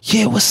like,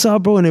 yeah, what's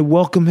up, bro? And they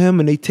welcome him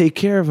and they take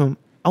care of him.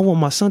 I want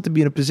my son to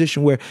be in a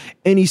position where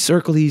any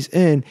circle he's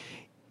in,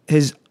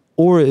 his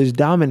aura is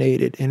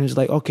dominated. And it's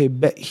like, okay,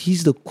 bet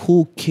he's the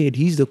cool kid.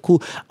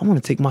 I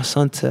want to take my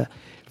son to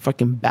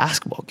fucking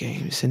basketball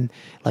games and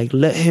like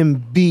let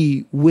him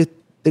be with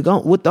the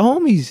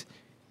homies.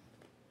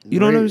 You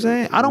know what I'm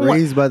saying?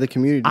 Raised by the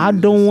community. I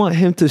don't want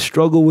him to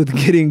struggle with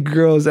getting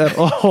girls at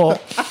all.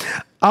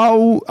 I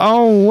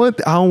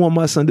don't want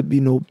my son to be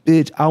no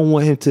bitch. I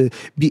want him to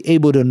be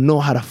able to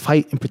know how to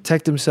fight and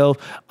protect himself.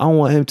 I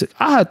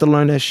had to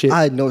learn that shit.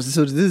 I know.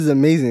 So this is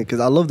amazing because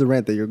I love the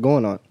rant that you're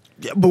going on.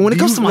 Yeah, but when it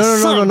comes to my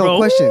son, bro.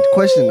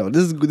 Question though.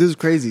 This is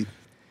crazy.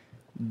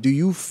 Do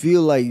you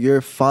feel like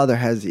your father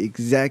has the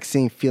exact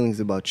same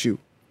feelings about you?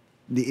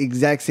 The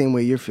exact same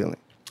way you're feeling?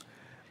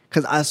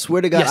 Because I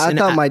swear to God, I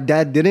thought my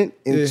dad didn't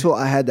until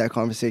I had that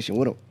conversation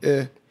with him.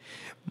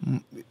 Yeah.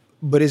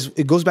 But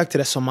it goes back to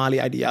that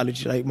Somali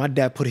ideology. Like, my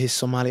dad put his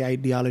Somali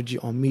ideology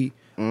on me.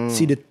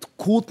 See, the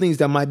cool things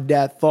that my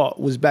dad thought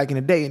was back in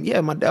the day. And yeah,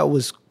 my dad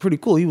was pretty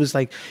cool. He was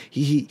like,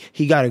 he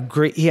had a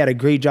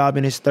great job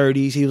in his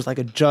 30s. He was like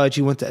a judge.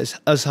 He went to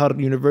Azhar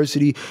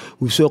University.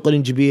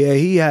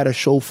 He had a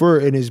chauffeur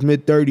in his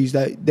mid 30s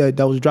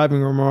that was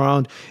driving him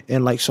around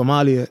in like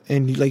Somalia.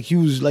 And he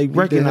was like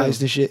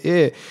recognized and shit.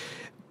 Yeah.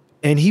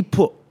 And he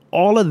put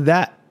all of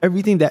that,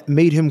 everything that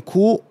made him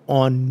cool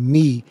on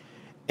me.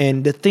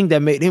 And the thing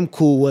that made him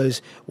cool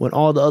was when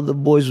all the other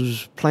boys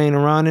was playing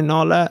around and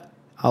all that,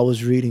 I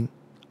was reading,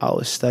 I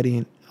was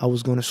studying, I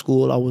was going to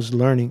school, I was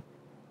learning.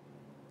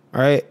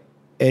 All right?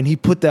 And he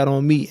put that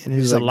on me, and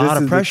there's a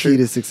lot of pressure.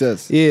 This is the key to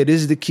success. Yeah,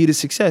 this is the key to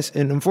success.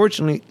 And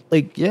unfortunately,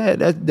 like, yeah,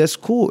 that's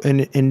cool.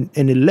 And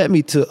it led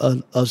me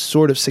to a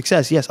sort of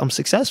success. Yes, I'm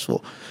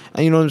successful.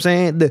 And you know what I'm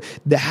saying?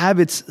 The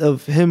habits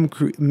of him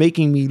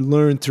making me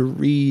learn to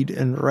read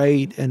and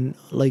write and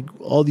like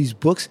all these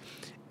books,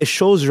 it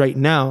shows right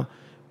now.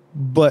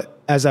 But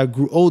as I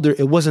grew older,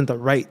 it wasn't the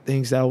right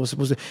things that I was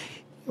supposed to.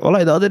 Well,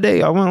 like the other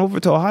day, I went over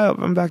to Ohio.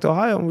 I'm back to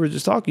Ohio, and we were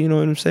just talking. You know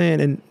what I'm saying?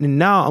 And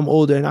now I'm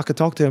older, and I could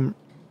talk to him.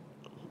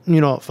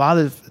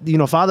 Father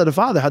to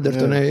father.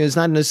 It's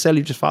not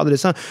necessarily just father to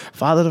son,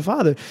 father to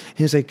father.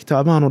 He's like,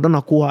 they're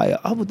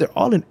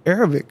all in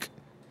Arabic.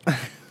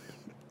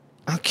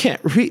 I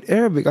can't read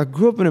Arabic. I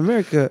grew up in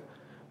America.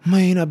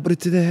 I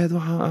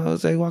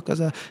was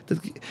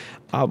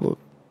like,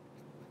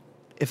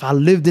 if I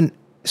lived in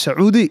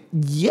Saudi,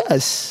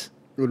 yes.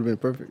 It would have been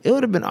perfect. It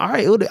would have been all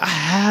right. I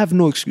have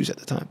no excuse at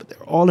the time, but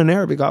they're all in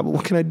Arabic. But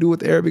what can I do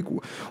with Arabic,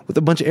 with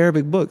a bunch of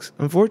Arabic books?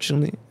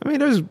 Unfortunately, I mean,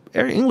 there's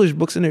English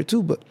books in there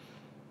too, but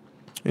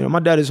my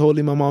dad is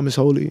holy, my mom is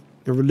holy.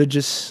 They're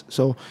religious,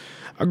 so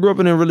I grew up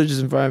in a religious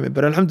environment.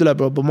 But alhamdulillah,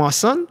 bro. But my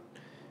son,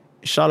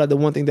 inshallah, the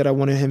one thing that I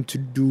wanted him to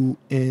do,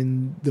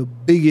 and the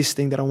biggest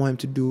thing that I want him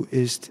to do,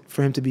 is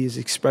for him to be as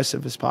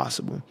expressive as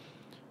possible.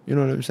 You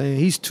know what I'm saying?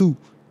 He's 2.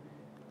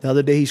 The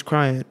other day, he's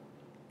crying.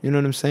 You know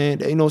what I'm saying?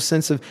 There ain't no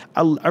sense of.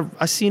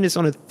 I seen this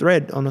on a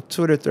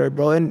Twitter thread,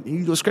 bro, and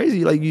it goes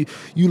crazy. Like you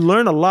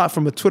learn a lot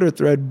from a Twitter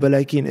thread, but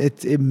like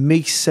it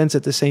makes sense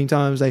at the same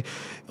time. It's like,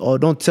 oh,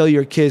 don't tell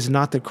your kids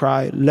not to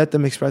cry. Let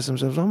them express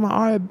themselves. I'm like,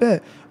 all right,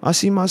 bet. I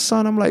see my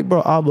son. I'm like,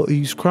 bro, Abba,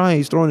 he's crying.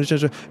 He's throwing his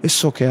chest.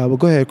 It's okay, Abba.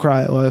 Go ahead,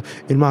 cry. Or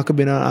in my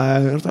cabin,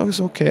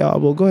 it's okay,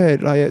 Abba. Go ahead.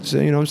 You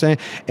know what I'm saying?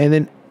 And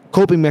then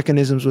coping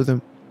mechanisms with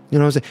him. You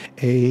know what I'm saying?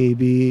 A,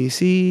 B,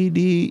 C,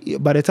 D.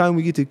 By the time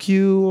we get to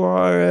Q,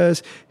 R,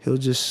 S, he'll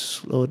just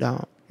slow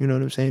down. You know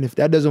what I'm saying? If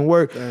that doesn't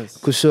work,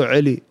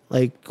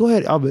 like, go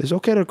ahead, Abba. It's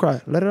okay to cry.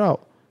 Let it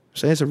out. I'm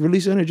saying it's a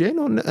release of energy.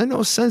 Ain't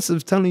no sense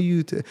of telling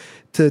you to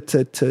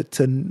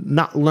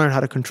not learn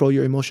how to control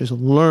your emotions.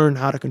 Learn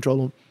how to control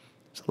them.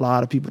 There's a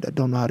lot of people that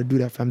don't know how to do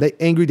that, fam. They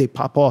angry, they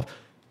pop off.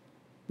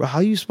 Bro, how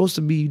are you supposed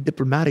to be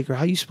diplomatic, or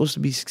how are you supposed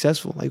to be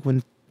successful? Like,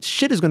 when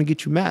shit is going to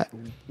get you mad.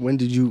 When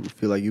did you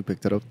feel like you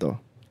picked it up, though?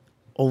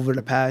 Over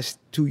the past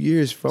 2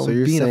 years from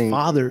being a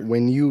father.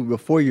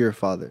 Before you're a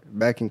father,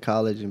 back in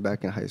college and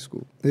back in high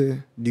school,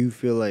 do you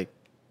feel like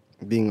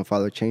being a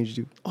father changed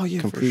you? Oh yeah,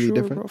 completely for sure,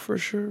 different? Bro, for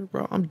sure,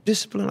 bro. I'm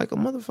disciplined like a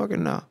motherfucker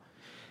now.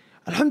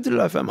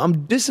 Alhamdulillah, fam.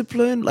 I'm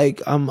disciplined. Like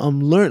I'm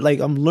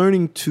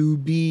learning to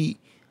be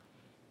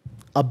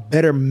a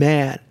better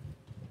man.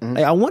 Mm-hmm.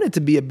 Like I wanted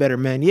to be a better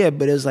man, yeah,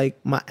 but it's like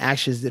my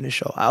actions didn't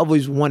show. I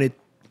always wanted,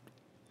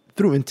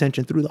 through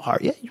intention, through the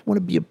heart. Yeah, you want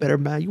to be a better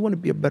man. You want to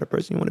be a better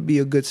person. You want to be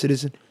a good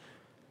citizen.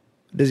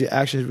 Does your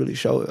actions really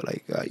show it?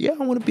 Like, yeah,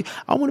 I want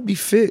to be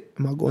fit.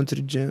 Am I going to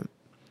the gym?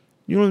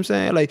 You know what I'm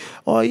saying? Like,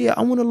 oh yeah,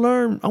 I want to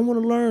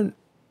learn.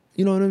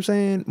 You know what I'm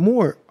saying?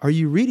 More. Are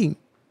you reading?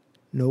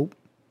 Nope.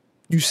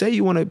 You say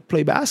you want to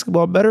play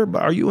basketball better,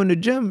 but are you in the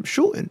gym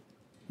shooting?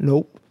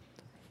 Nope.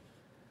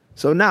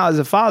 So now as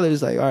a father,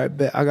 it's like, all right,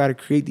 bet I got to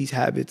create these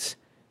habits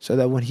so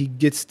that when he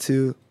gets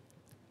to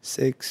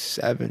 6,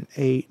 7,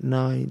 8,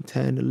 9,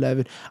 10,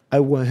 11. I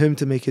want him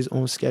to make his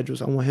own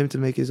schedules. I want him to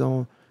make his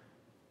own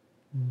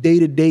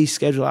day-to-day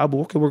schedule.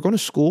 Okay, we're going to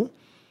school.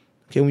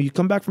 Okay, when you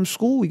come back from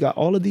school, we got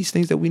all of these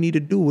things that we need to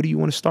do. What do you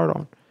want to start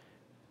on?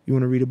 You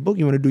want to read a book?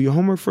 You want to do your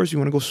homework first? You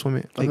want to go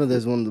swimming? I know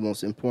that's one of the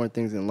most important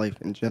things in life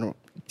in general.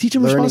 Teach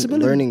them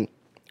responsibility. Learning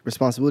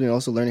responsibility and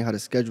also learning how to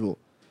schedule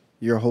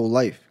your whole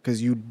life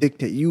because you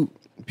dictate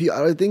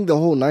I think the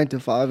whole 9 to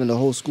 5 and the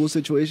whole school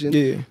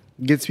situation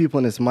gets people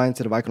in this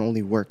mindset of I can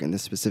only work in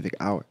this specific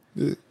hour.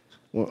 Yeah.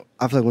 Well,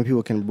 I feel like when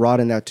people can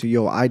broaden that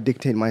to, I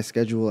dictate my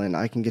schedule and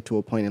I can get to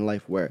a point in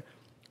life where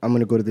I'm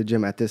going to go to the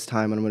gym at this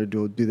time and I'm going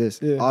to do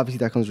this. Yeah. Obviously,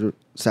 that comes with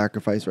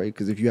sacrifice, right?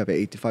 Because if you have an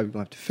 8 to 5, you're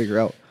going to have to figure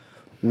out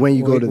when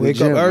you go to the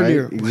gym, right?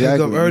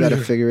 Exactly. You got to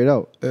figure it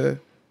out.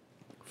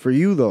 For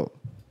you, though,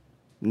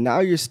 now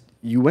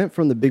you went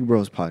from the Big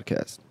Bros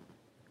podcast.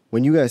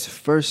 When you guys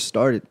first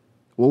started,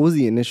 what was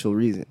the initial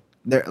reason?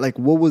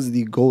 What was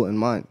the goal in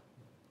mind?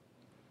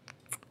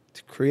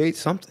 To create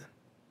something.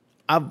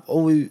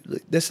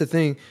 That's the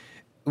thing.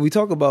 We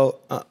talk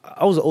about,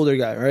 I was an older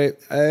guy, right?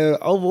 I've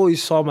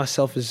always saw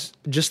myself as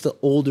just an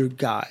older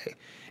guy.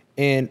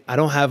 And I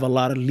don't have a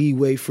lot of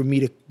leeway for me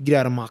to get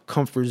out of my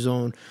comfort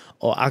zone.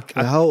 Or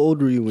how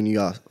old were you when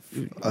you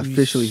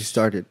officially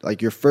started?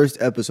 Like your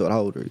first episode, how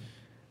old were you?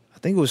 I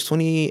think it was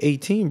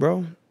 2018,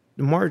 bro.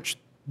 March,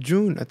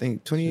 June, I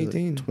think,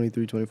 2018.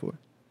 23, 24.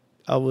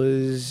 I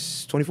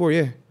was 24,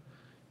 yeah.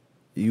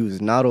 You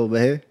was not over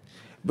here.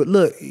 But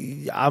look,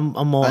 I'm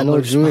all. I know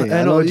what you mean.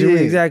 I know what you mean,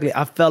 exactly.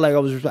 I felt like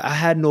I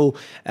had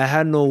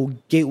no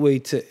gateway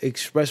to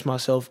express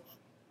myself.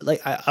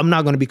 Like I'm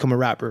not gonna become a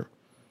rapper,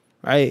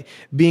 right?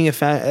 Being a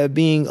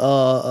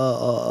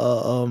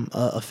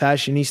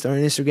fashionista on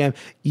Instagram,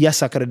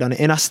 yes, I could have done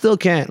it, and I still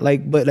can't.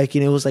 But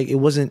it was like it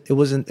wasn't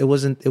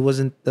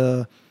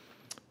the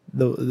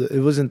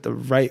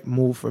right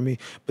move for me.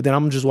 But then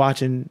I'm just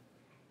watching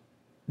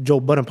Joe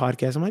Budden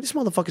podcast. I'm like, this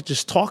motherfucker's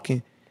just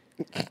talking.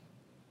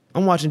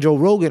 I'm watching Joe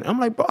Rogan.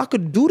 I'm like, bro, I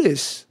could do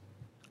this.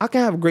 I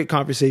can have a great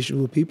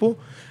conversation with people.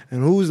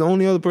 And who's the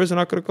only other person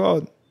I could have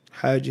called?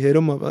 How'd you hit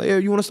him up? Like, hey,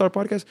 you want to start a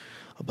podcast?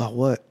 About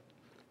what?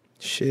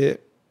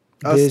 Shit.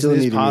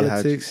 Business,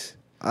 politics.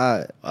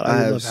 I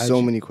have so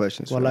many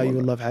questions. Wallah, you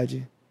would love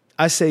Haji.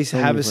 I say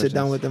have a sit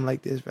down with them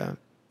like this, fam.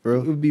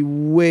 Bro. It would be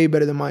way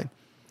better than mine.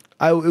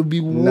 It would be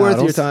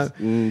worth your time.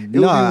 It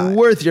would be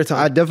worth your time.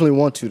 I definitely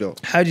want to, though.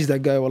 Haji's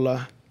that guy,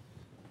 wallah.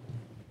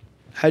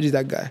 Haji's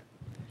that guy.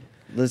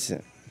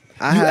 Listen.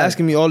 You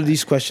asking me all of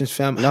these questions,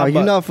 fam. No,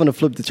 you're not going to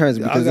flip the turns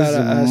because this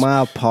is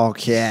my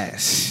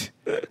podcast.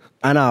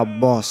 And our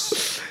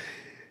boss.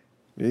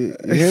 You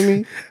hear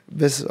me?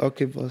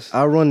 Okay, boss.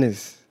 I run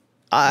this.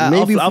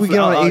 Maybe if we get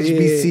on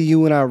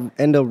HBCU and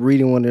I end up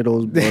reading one of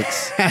those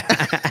books.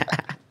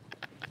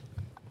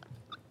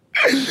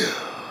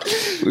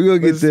 We're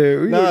going to get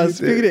there.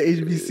 Speaking of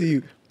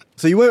HBCU.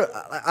 So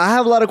I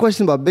have a lot of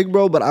questions about Big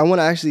Bro, but I want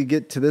to actually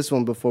get to this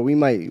one before we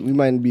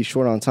might be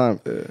short on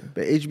time. But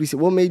HBC,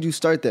 what made you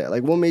start that?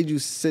 Like, what made you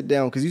sit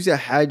down? Because you said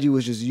Haji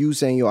was just you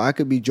saying, yo, I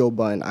could be Joe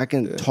Budden. I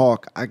can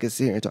talk. I can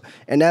sit here and talk.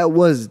 And that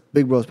was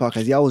Big Bro's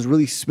podcast. Y'all was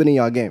really spitting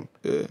y'all game.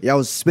 Y'all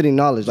was spitting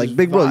knowledge. Like,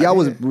 Big Bro, y'all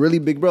was really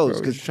Big Bros.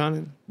 Because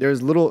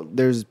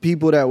there's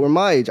people that were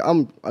my age.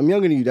 I'm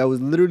younger than you that was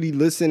literally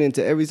listening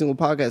to every single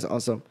podcast on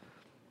some.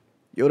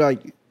 Yo,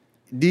 like,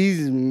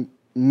 these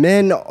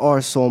men are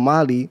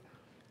Somali.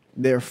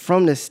 They're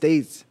from the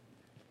States.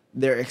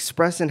 They're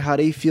expressing how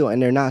they feel,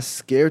 and they're not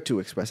scared to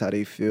express how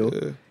they feel.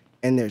 Yeah.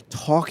 And they're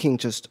talking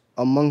just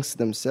amongst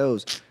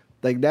themselves.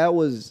 Like, that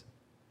was...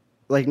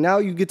 Like, now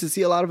you get to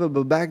see a lot of it,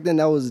 but back then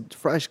that was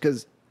fresh,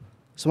 because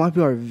some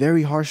people are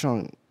very harsh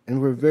on,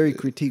 and we're very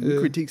critique. We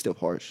critique stuff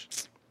harsh.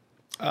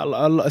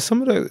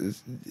 Some of the...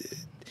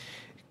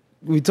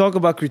 We talk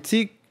about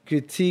critique.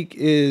 Critique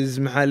is...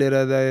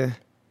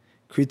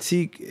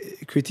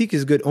 Critique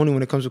is good only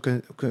when it comes with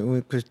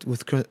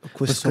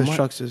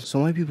constructors. So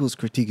many people's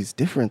critique is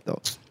different,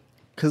 though.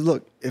 Because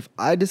look, if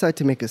I decide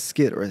to make a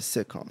skit or a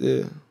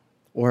sitcom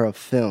or a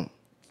film,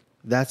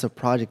 that's a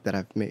project that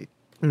I've made.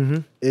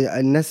 Mm-hmm.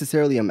 I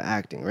necessarily am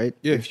acting, right?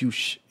 Yeah. If you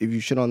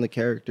shit on the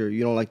character,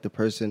 you don't like the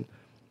person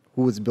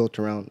who it's built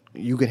around,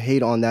 you could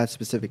hate on that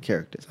specific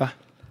character.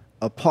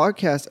 A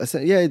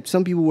podcast,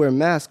 some people wear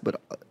masks, but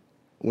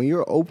when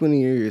you're opening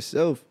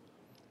yourself,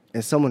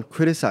 and someone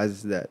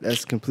criticizes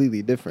that's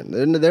completely different.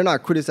 They're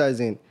not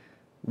criticizing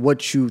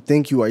what you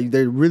think you are.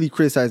 They're really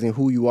criticizing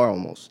who you are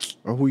almost,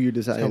 or who you're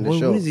deciding to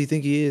show. What does he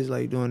think he is,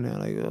 like, doing that?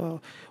 Like,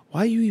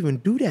 why you even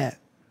do that?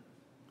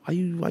 Why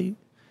you?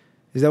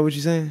 Is that what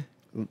you're saying?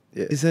 Yeah.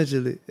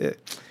 Essentially, yeah.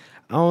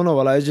 I don't know.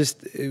 Well, I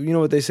just, you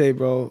know what they say,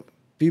 bro.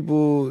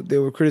 People, they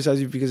will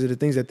criticize you because of the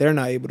things that they're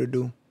not able to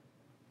do.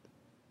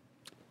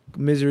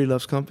 Misery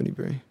loves company,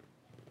 bro.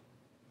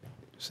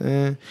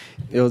 Saying,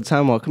 yo,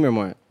 time out. Come here,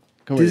 Mark.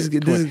 No,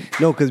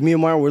 because me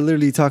and Martin were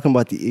literally talking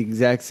about the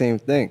exact same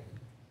thing.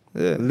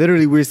 Yeah.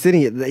 Literally, we're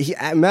sitting here.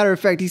 Matter of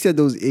fact, he said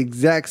those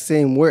exact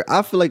same words.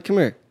 I feel like, come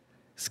here.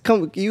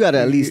 You got to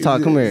at least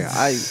talk. Come here.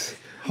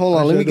 Hold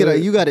on. Let me get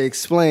you got to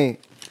explain.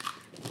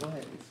 Go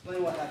ahead.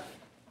 Explain what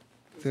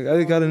happened.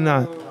 I got to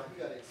not. You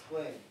got to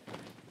explain.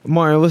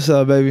 Martin, what's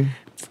up, baby?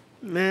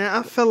 Man,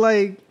 I feel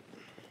like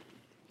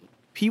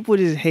people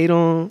just hate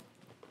on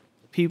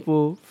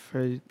people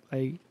for,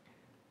 like...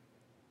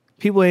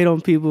 People hate on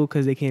people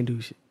because they can't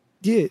do shit.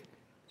 Yeah.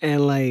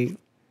 And like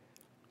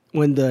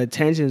when the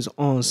attention's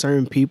on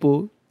certain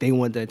people, they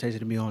want the attention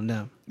to be on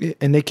them. Yeah,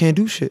 and they can't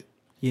do shit.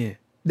 Yeah.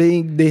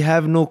 They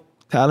have no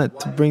talent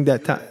to bring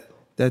that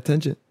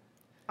attention.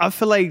 I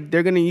feel like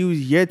they're gonna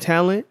use your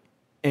talent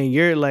and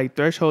your like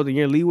threshold and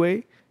your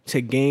leeway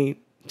to gain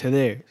to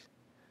theirs.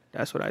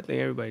 That's what I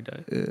think everybody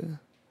does. Yeah.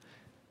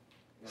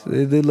 So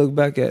they look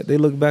back at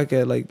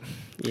like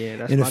Yeah,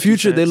 that's in the my 2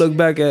 future they cents. look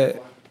back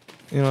at,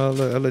 you know,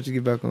 I'll let you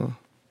get back on.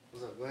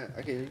 Go ahead.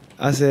 I can hear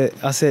you.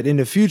 I said in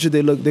the future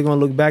they're gonna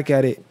look back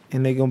at it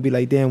and they're gonna be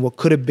like, damn, what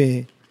could have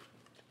been?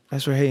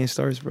 That's where hating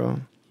starts, bro.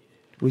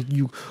 With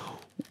you,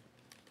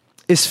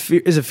 it's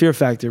a fear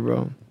factor,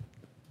 bro.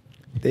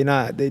 They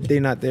not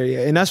there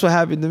yet, and that's what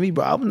happened to me,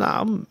 bro. I'll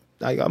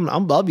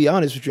be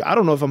honest with you. I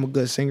don't know if I'm a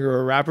good singer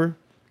or a rapper.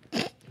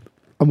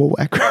 I'm a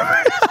whack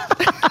rapper.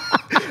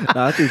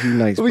 Nah, I think you're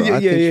nice, bro. Yeah, I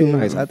think you're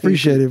nice. I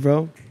appreciate it,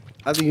 bro.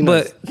 I think you're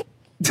nice.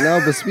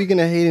 But speaking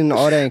of hating and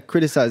all that and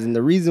criticizing,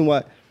 the reason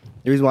why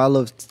I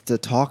love to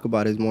talk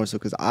about it is more so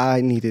because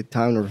I needed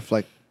time to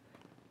reflect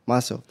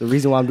myself. The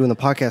reason why I'm doing the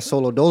podcast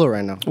solo dolo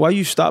right now. Why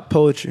you stop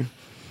poetry?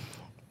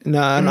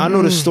 Nah, I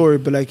know the story,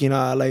 but like, you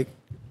know, like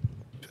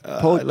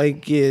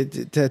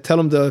to tell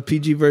them the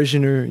PG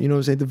version, or you know what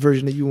I'm saying, the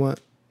version that you want.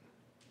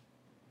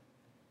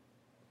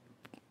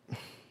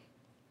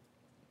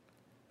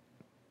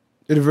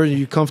 The version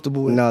you're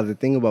comfortable with. No, the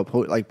thing about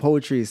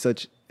poetry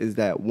is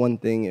that one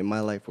thing in my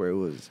life where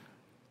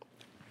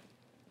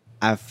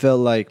I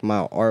felt like my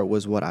art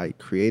was what I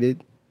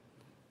created,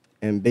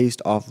 and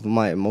based off of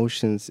my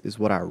emotions is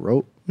what I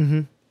wrote,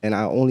 and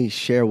I only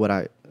share what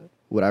I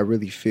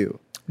really feel.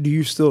 Do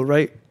you still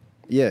write?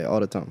 Yeah, all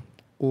the time.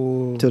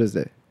 Or To this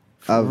day.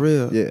 For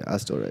real? Yeah, I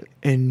still write.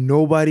 And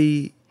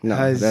nobody No,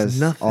 has that's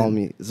nothing. all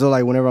me. So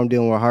like whenever I'm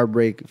dealing with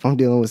heartbreak, if I'm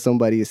dealing with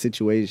somebody, a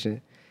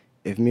situation,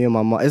 if me and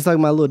my mom, it's like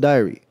my little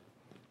diary.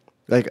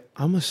 Like,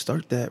 I'm gonna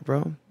start that,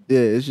 bro. yeah,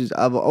 it's just,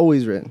 I've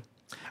always written.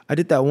 I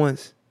did that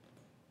once.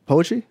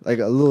 Poetry? Like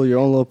your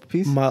own little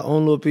piece? My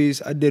own little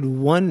piece. I did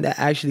one that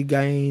actually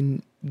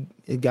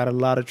got a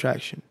lot of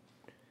traction.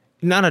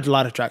 Not a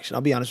lot of traction.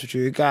 I'll be honest with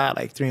you. It got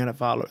like 300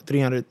 followers,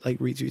 300 like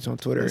retweets on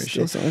Twitter and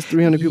shit. That's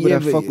 300 people Yeah,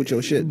 that but- fuck with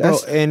your shit. bro,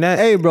 That's, and that-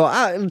 hey, bro,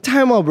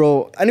 time out,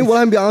 bro. I need. Well,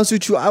 I'm be honest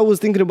with you. I was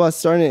thinking about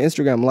starting an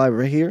Instagram live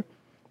right here,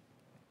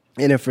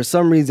 and if for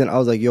some reason I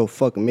was like, yo,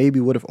 fuck, maybe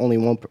what if only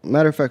one?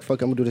 Matter of fact,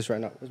 fuck, I'm gonna do this right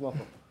now. Where's my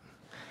phone?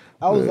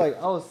 I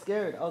was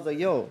scared. I was like,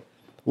 yo,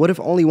 what if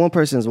only one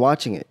person is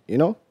watching it? You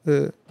know?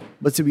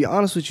 But to be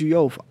honest with you,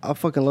 yo, I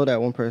fucking love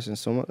that one person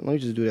so much. Let me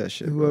just do that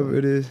shit. bro. Whoever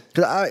it is.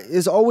 Cause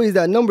it's always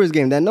that numbers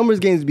game. That numbers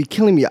game be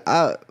killing me.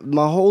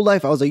 My whole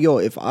life I was like, yo,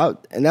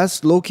 and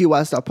that's low key why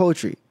I stopped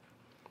poetry.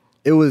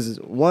 It was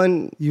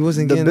one, You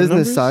wasn't the getting the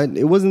business numbers? side.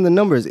 It wasn't the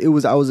numbers.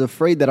 I was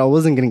afraid that I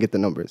wasn't gonna get the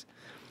numbers.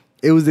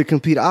 It was the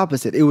complete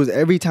opposite. It was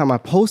every time I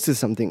posted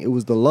something, it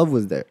was the love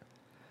was there.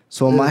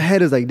 So in my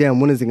head is like, damn,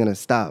 when is it gonna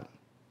stop?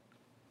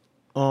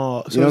 Oh, so You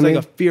know it's what I like mean?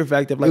 a fear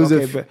factor of like, It was a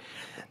okay, f- but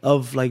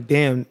of like,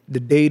 damn,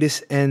 the day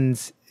this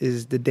ends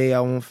is the day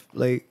I won't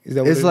like. Is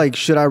that what It's like,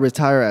 should I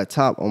retire at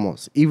top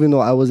almost, even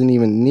though I wasn't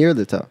even near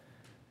the top.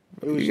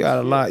 you got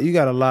a lot. You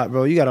got a lot,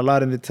 bro. You got a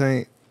lot in the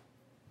tank.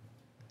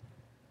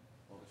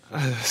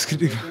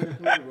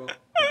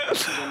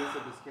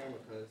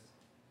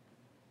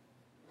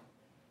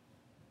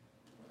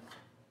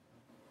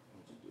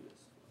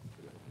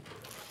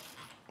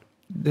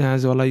 Damn,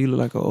 Zola, you look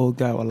like an old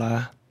guy,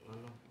 wallah.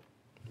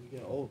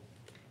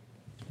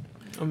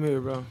 I'm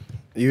here, bro.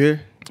 You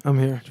here? I'm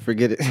here.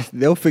 Forget it.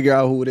 They'll figure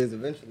out who it is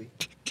eventually.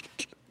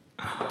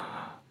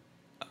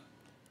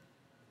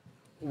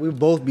 We'll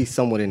both be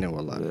somewhat in there with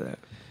a lot. Yeah.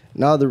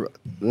 Now,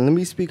 let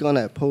me speak on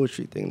that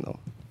poetry thing though.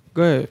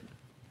 Go ahead.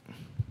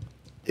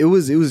 It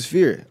was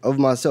fear of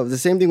myself. The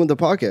same thing with the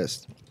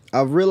podcast.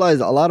 I've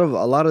realized a lot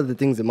of the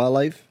things in my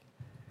life,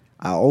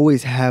 I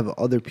always have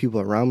other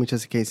people around me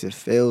just in case it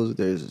fails.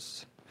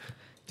 There's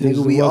Nigga,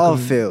 the we all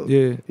welcome. fail.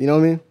 Yeah. You know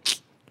what I mean?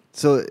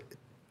 So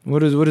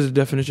What is the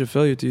definition of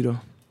failure to you though?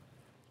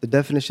 the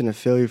definition of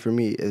failure for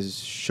me is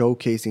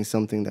showcasing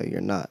something that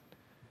you're not.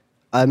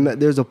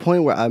 There's a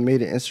point where I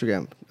made an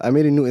Instagram. I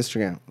made a new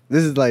Instagram.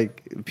 This is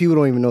like, people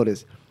don't even know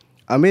this.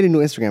 I made a new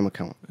Instagram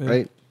account, Yeah.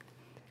 right?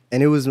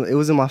 And it was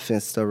in my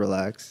Finsta,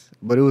 relax.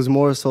 But it was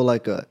more so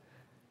like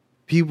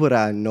people that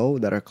I know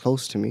that are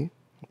close to me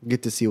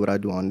get to see what I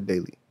do on the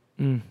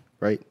daily,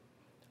 right?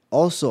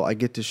 Also, I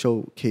get to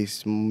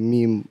showcase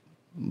me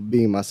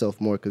being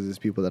myself more because it's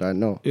people that I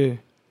know. Yeah.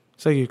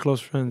 It's like your close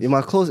friends. In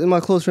my close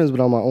friends, but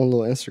on my own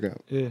little Instagram.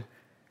 Yeah.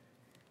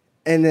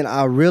 And then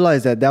I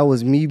realized that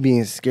was me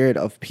being scared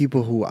of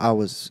people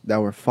that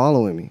were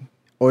following me,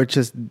 or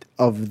just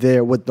of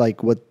what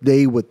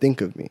they would think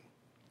of me,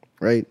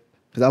 right?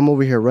 Because I'm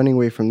over here running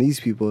away from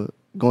these people,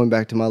 going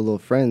back to my little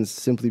friends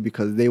simply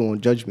because they won't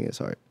judge me as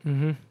hard.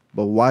 Mm-hmm.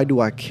 But why do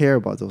I care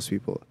about those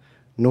people?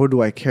 Nor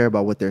do I care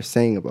about what they're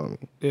saying about me.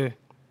 Yeah.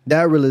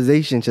 That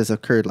realization just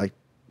occurred like,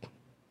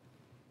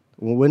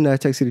 when did I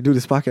text you to do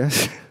this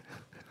podcast?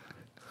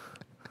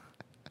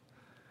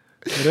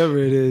 Whatever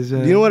it is. Do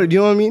you know what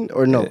I mean?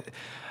 Or no?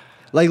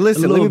 Like,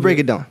 listen, let me break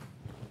it down.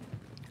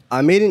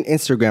 I made an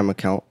Instagram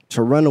account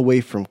to run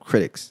away from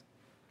critics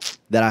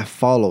that I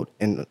followed,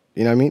 and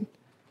you know what I mean?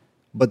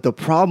 But the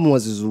problem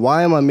was, is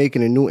why am I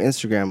making a new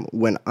Instagram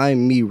when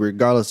I'm me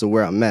regardless of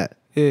where I'm at?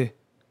 Yeah.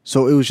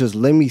 So it was just,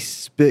 let me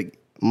spit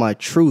my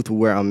truth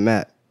where I'm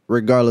at,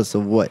 regardless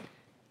of what.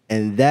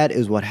 And that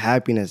is what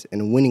happiness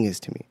and winning is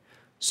to me.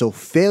 So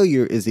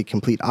failure is the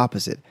complete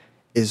opposite.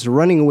 It's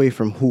running away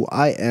from who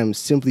I am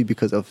simply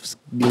because of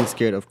being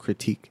scared of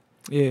critique.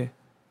 Yeah. You know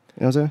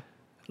what I'm saying?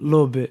 A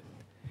little bit.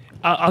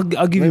 I'll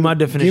give you my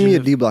definition. Give me a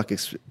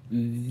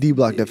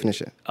D-block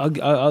definition.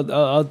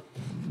 I'll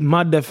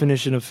my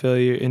definition of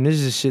failure, and this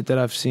is shit that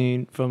I've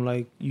seen from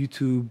like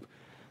YouTube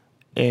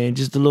and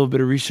just a little bit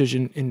of research,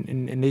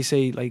 and they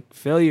say like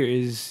failure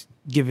is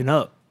giving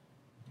up.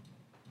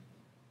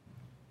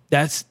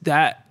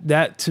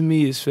 That to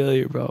me is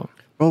failure, bro.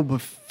 Bro,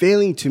 but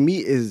failing to me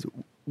is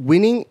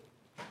winning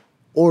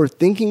or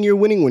thinking you're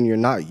winning when you're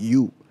not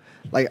you.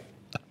 Like,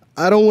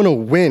 I don't want to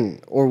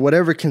win or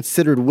whatever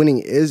considered winning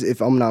is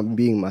if I'm not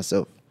being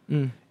myself. You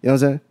know what I'm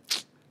saying?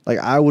 Like,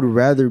 I would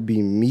rather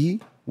be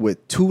me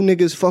with two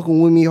niggas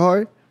fucking with me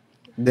hard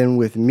than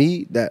with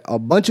me that a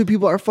bunch of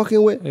people are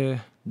fucking with. Yeah.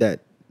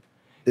 That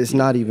it's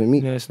not even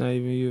me. Yeah, it's not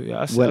even you.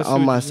 Yeah, When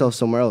I'm myself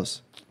somewhere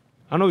else.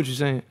 I know what you're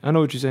saying. And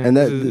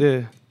that,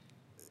 yeah.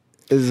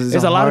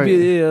 It's a lot of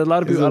people. Yeah, a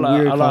lot of people. It's a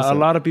weird A concept.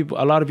 lot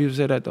of people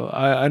say that though.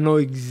 I know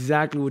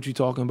exactly what you're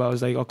talking about.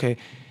 It's like, okay,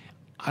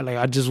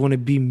 I just want to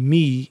be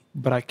me,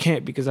 but I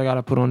can't because I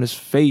gotta put on this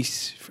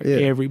face for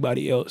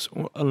everybody else,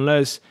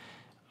 unless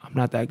I'm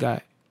not that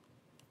guy.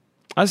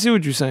 I see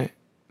what you're saying.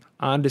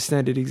 I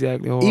understand it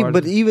exactly.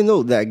 But even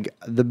though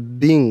the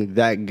being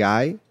that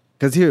guy,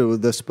 because here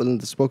the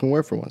spoken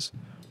word for once,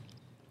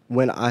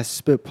 when I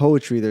spit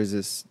poetry, there's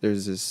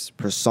this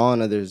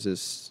persona, there's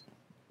this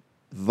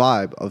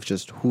vibe of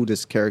just who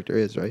this character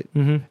is, right?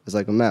 Mm-hmm. It's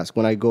like a mask.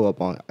 When I go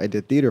up on, I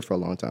did theater for a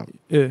long time.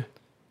 Yeah.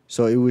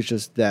 So it was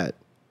just that,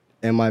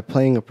 am I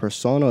playing a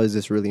persona or is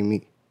this really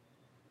me?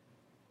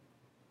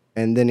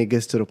 And then it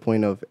gets to the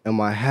point of, am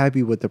I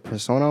happy with the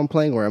persona I'm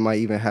playing or am I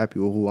even happy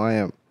with who I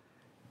am?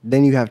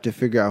 Then you have to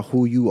figure out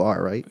who you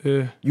are, right?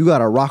 Yeah. You got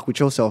to rock with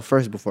yourself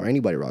first before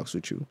anybody rocks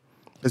with you.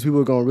 Because people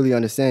are going to really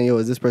understand,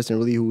 is this person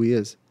really who he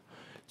is?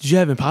 Did you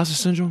have imposter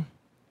syndrome?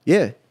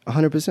 Yeah,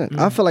 100%.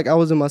 I felt like I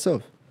wasn't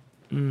myself.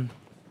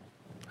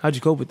 How'd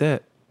you cope with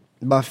that?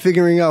 By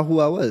figuring out who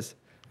I was.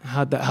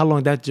 How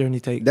long that journey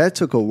take? That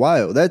took a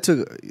while. That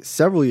took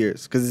several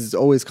years because it's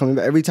always coming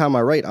back. Every time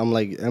I write, I'm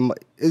like,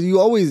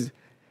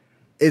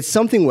 it's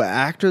something with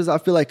actors, I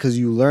feel like, because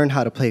you learn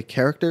how to play a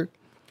character.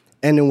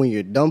 And then when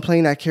you're done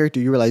playing that character,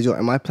 you realize,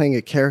 am I playing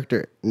a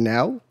character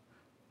now?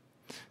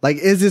 Like,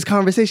 is this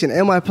conversation,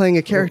 am I playing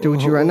a character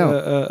with you right now?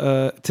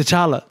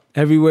 T'Challa,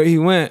 everywhere he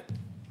went.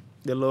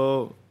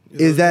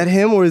 Is that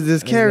him or is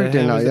this character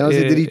him? now? You know what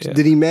I'm saying?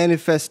 Did he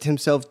manifest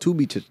himself to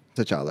be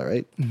T'Challa,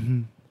 right?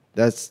 Mm-hmm.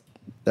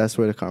 That's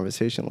where the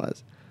conversation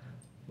lies.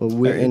 But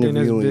we're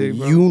interviewing big,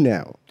 you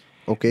now,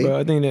 okay? Bro,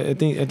 I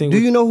think. Do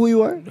you know who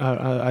you are?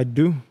 I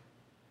do.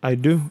 I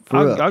For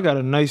real? got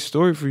a nice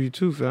story for you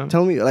too, fam.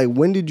 Tell me, like,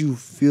 when did you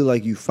feel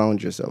like you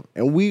found yourself?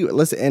 And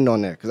let's end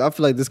on that because I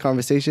feel like this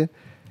conversation,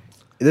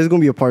 there's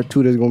gonna be a part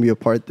 2, there's gonna be a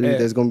part 3,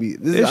 there's gonna be.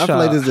 I feel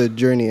like this is a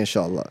journey,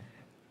 inshallah.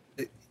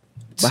 But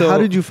how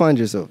did you find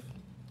yourself?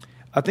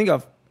 I think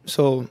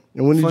And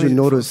when did you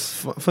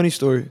notice? Funny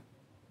story.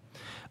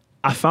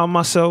 I found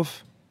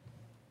myself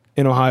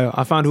in Ohio.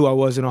 I found who I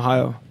was in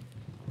Ohio.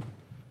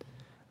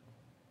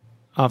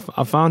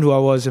 I found who I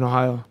was in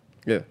Ohio.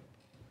 Yeah.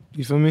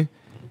 You feel me?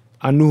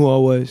 I knew who I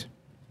was.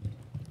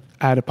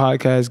 I had a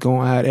podcast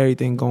going. I had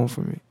everything going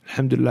for me.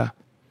 Alhamdulillah.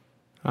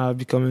 I'm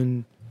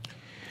becoming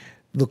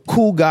the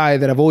cool guy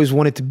that I've always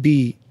wanted to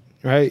be,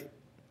 right?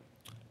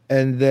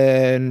 And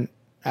then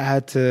I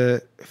had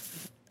to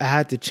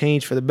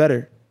change for the better.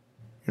 You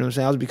know what I'm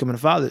saying? I was becoming a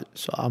father.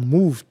 So I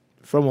moved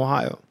from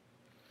Ohio.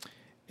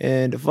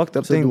 And the fucked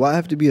up thing. So do I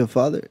have to be a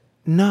father?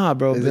 Nah,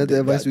 bro. Is that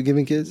the advice we're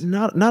giving kids?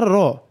 Not at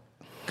all.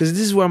 Because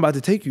this is where I'm about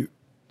to take you.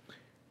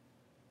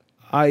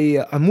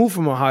 I moved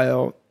from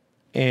Ohio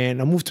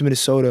and I moved to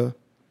Minnesota.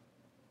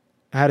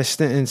 I had a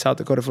stint in South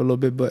Dakota for a little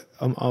bit, but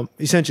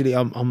essentially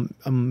I'm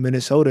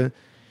Minnesota.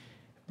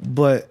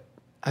 But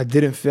I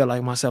didn't feel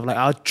like myself. Like,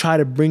 I'll try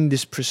to bring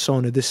this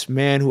persona, this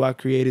man who I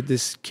created,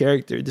 this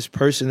character, this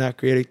person that I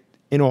created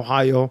in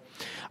Ohio.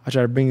 I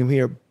try to bring him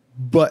here,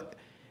 but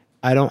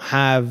I don't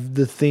have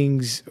the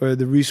things or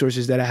the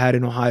resources that I had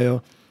in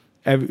Ohio.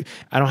 I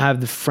don't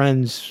have the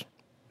friends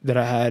that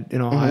I had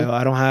in Ohio. Mm-hmm.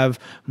 I don't have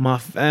my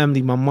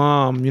family, my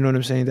mom, you know what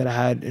I'm saying, that I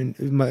had in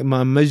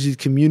my masjid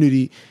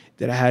community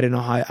that I had in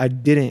Ohio. I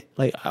didn't.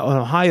 Like, in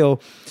Ohio,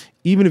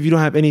 even if you don't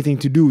have anything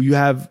to do, you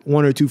have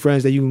 1 or 2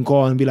 friends that you can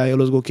call and be like, yo,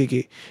 let's go kick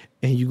it.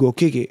 And you go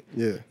kick it.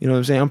 Yeah. You know what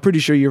I'm saying? I'm pretty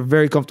sure you're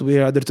very comfortable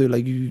here.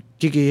 Like, you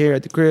kick it here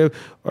at the crib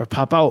or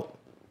pop out.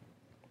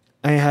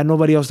 I ain't had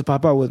nobody else to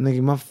pop out with.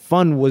 Nigga, my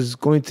fun was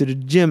going to the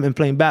gym and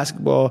playing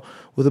basketball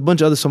with a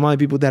bunch of other Somali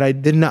people that I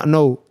did not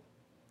know.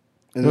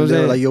 And you know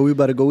they were like, yo, we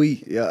about to go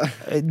eat. Yeah.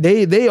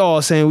 They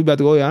all saying we about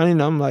to go eat.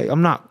 I'm like,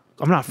 I'm not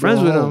I'm not friends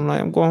Go with him. home. I'm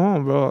like, I'm going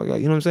home, bro.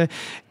 Like, you know what I'm saying?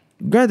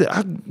 Granted,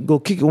 I go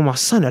kick it with my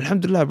son.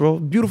 Alhamdulillah, bro.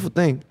 Beautiful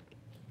thing.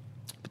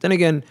 But then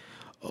again,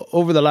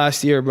 over the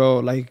last year, bro,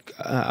 like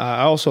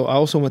I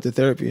also went to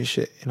therapy and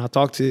shit, and I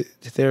talked to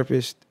the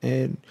therapist,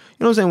 and you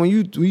know what I'm saying. When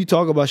you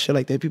talk about shit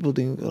like that, people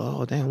think,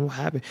 oh damn, what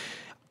happened?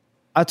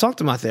 I talked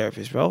to my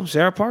therapist, bro,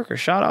 Sarah Parker.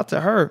 Shout out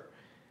to her,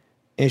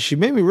 and she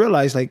made me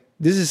realize like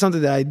this is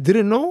something that I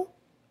didn't know,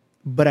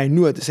 but I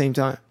knew at the same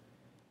time.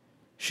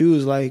 She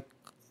was like,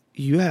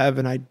 you have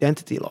an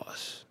identity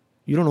loss.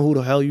 You don't know who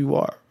the hell you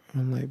are.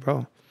 And I'm like,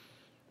 bro,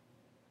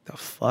 the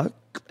fuck?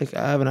 Like,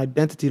 I have an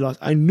identity loss.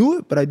 I knew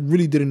it, but I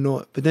really didn't know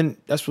it. But then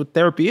that's what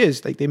therapy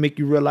is. Like, they make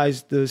you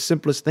realize the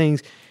simplest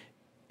things.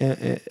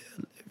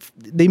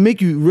 They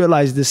make you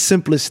realize the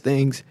simplest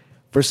things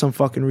for some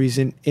fucking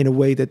reason in a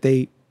way that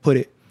they put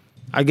it.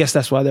 I guess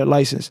that's why they're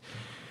licensed.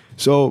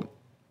 So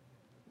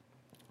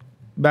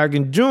back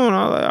in June,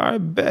 I was like, all right,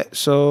 bet.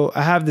 So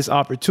I have this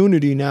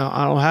opportunity now.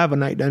 I don't have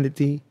an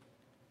identity.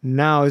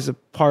 Now is a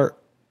part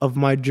of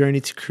my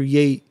journey to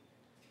create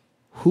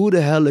who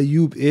the hell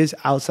Ayub is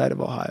outside of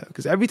Ohio.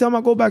 Because every time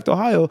I go back to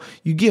Ohio,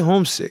 you get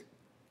homesick,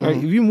 right?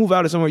 If you move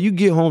out of somewhere, you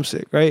get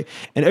homesick, right?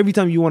 And every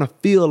time you want to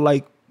feel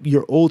like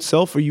your old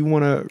self, or you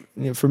want to,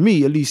 you know, for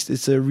me at least,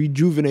 it's a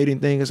rejuvenating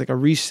thing. It's like a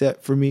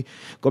reset for me.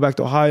 Go back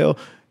to Ohio,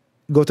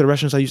 go to the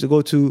restaurants I used to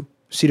go to,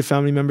 see the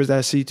family members that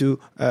I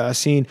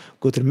seen,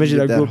 go to the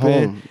masjid I grew up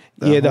in.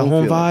 That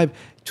home vibe.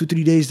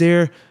 2-3 days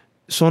there,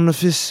 so on the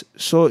fist,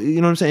 so you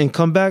know what I'm saying, and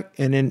come back,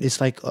 and then it's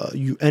like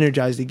you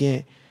energized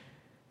again.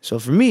 So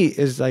for me,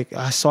 it's like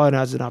I saw it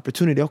as an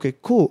opportunity. Okay,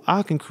 cool.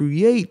 I can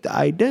create the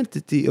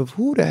identity of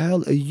who the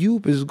hell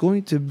Ayub is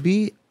going to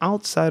be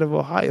outside of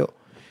Ohio.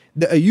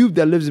 The Ayub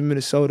that lives in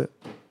Minnesota.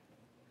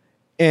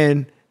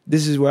 And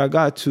this is where I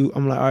got to.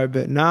 I'm like, all right,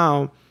 but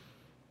now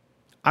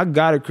I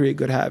got to create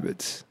good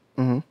habits.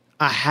 Mm-hmm.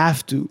 I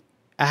have to.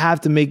 I have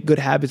to make good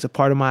habits a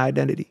part of my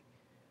identity.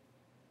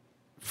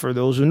 For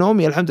those who know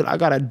me, alhamdulillah, I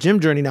got a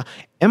gym journey now.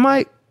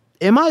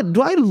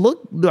 Do I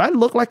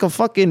look like a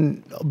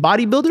fucking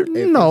bodybuilder?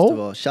 Hey, No. First of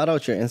all, shout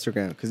out your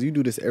Instagram because you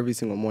do this every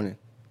single morning.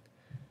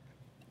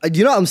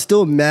 You know, I'm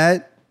still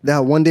mad that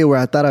one day where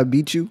I thought I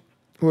beat you.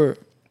 Where?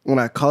 When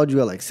I called you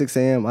at like 6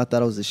 a.m., I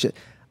thought I was the shit.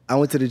 I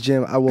went to the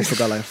gym. I woke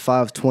up at like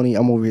 5:20.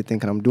 I'm over here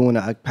thinking I'm doing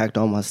it. I packed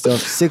all my stuff.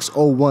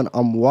 6:01,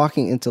 I'm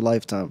walking into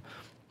Lifetime.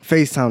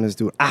 FaceTime this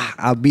dude.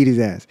 I beat his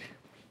ass.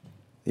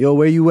 Yo,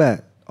 where you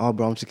at? Oh,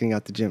 bro, I'm just getting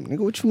out the gym. Nigga,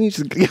 what you mean?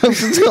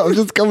 I'm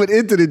just coming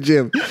into the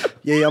gym.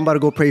 Yeah, I'm about to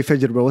go pray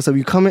Fajr, bro. What's up?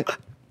 You coming?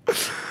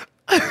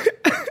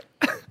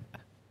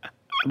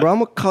 Bro, I'm going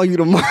to call you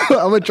tomorrow.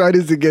 I'm going to try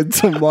this again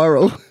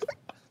tomorrow.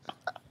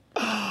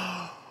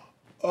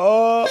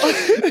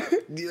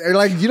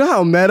 Like, you know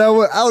how mad I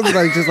was? I was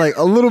like, just like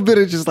a little bit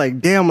of just like,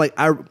 damn, like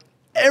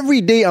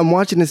every day I'm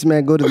watching this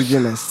man go to the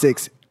gym at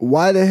 6.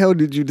 Why the hell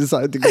did you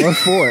decide to go at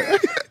 4?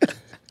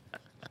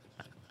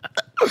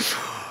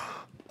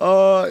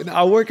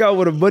 I work out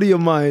with a buddy of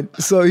mine.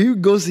 So he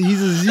goes,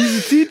 he's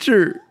a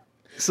teacher.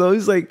 So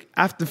he's like,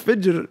 after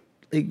Fajr,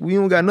 like we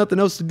don't got nothing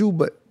else to do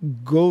but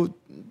go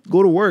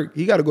to work.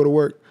 He got to go to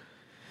work.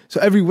 So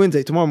every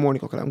Wednesday, tomorrow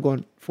morning, okay, I'm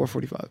going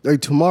 4:45.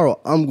 Like tomorrow,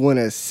 I'm going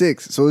at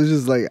 6. So it's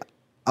just like,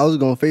 I was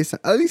going to FaceTime.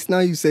 At least now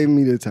you saved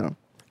me the time.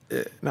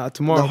 Yeah, nah,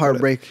 tomorrow. The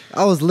heartbreak.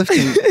 I was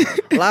lifting.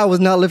 I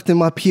was not lifting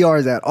my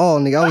PRs at all,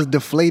 nigga. I was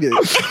deflated.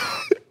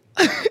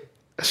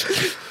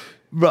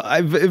 Bro,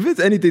 if it's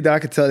anything that I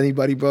could tell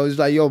anybody, bro, it's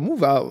like, yo,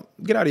 move out.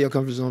 Get out of your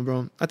comfort zone,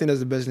 bro. I think that's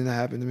the best thing that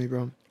happened to me,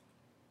 bro.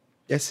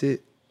 That's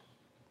it.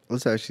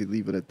 Let's actually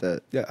leave it at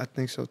that. Yeah, I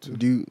think so, too.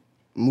 Do you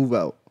move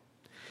out?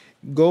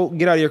 Go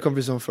get out of your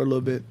comfort zone for a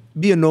little bit.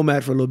 Be a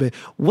nomad for a little bit.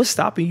 What's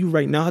stopping you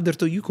right now?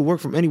 Hadarto, you could work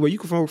from anywhere. You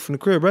could work from the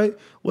crib, right?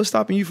 What's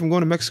stopping you from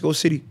going to Mexico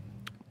City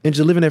and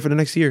just living there for the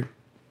next year?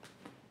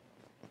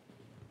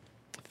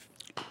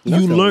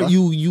 Nothing, You learn. bro.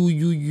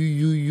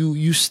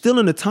 You still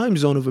in the time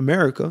zone of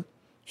America.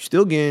 You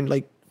still getting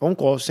like phone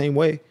calls same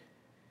way.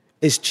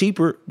 It's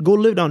cheaper. Go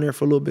live down there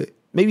for a little bit.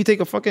 Maybe take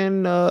a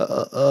fucking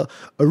a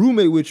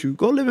roommate with you.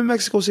 Go live in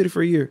Mexico City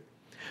for a year.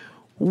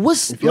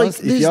 What's If y'all, like?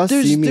 if y'all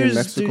see me in there's-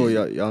 Mexico,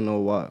 y'all know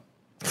why.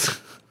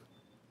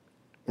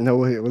 No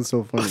way. It was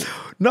so funny.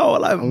 No,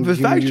 like I'm it's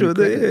giving you factual.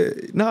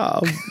 the Yeah,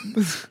 nah.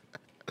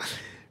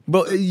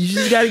 But you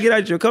just gotta get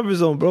out your comfort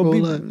zone, bro. Hold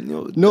Be- on. you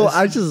know, No, that's-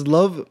 I just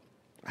love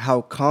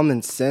how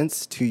common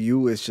sense to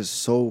you is just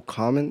so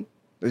common.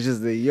 It's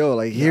just that, yo,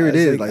 like, here it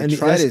it's is. Like,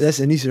 try that's, this. That's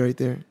Anissa right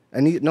there.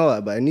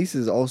 No, but Anissa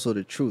is also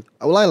the truth.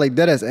 Well, I like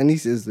that as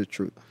Anissa is the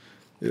truth.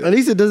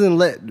 Anissa doesn't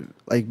let,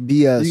 like,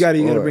 BS. You gotta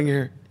or- bring her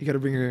here. You gotta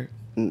bring her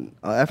here.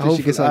 After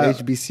she gets on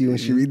Hopefully, HBCU and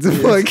she reads the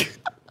book.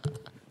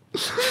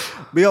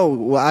 But yo,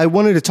 well, I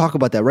wanted to talk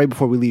about that right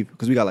before we leave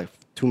because we got like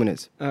 2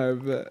 minutes. All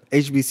right, bet.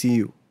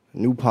 HBCU,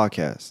 new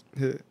podcast,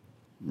 Yeah.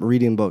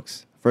 reading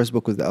books. First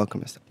book was The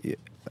Alchemist. Yeah.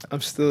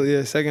 I'm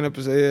still, second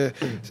episode,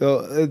 yeah.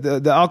 So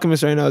the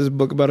Alchemist right now is a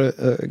book about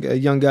a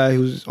young guy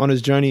who's on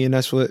his journey, and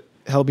that's what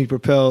helped me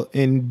propel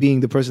in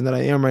being the person that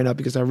I am right now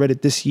because I read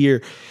it this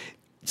year.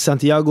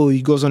 Santiago,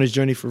 he goes on his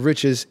journey for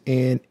riches,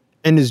 and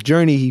in his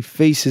journey, he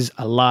faces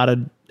a lot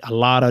of a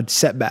lot of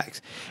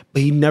setbacks,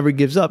 but he never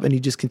gives up and he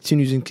just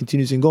continues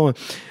and going.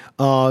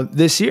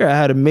 This year I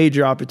had a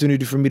major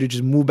opportunity for me to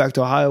just move back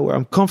to Ohio where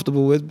I'm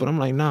comfortable with, but I'm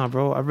like, nah,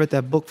 bro, I read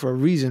that book for a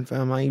reason,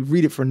 fam. I ain't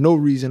read it for no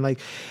reason. Like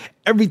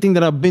everything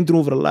that I've been through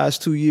over the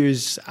last 2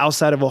 years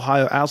outside of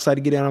Ohio, outside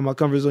of getting out of my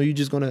comfort zone, you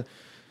just gonna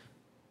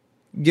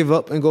give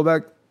up and go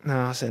back?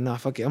 Nah, I said, nah,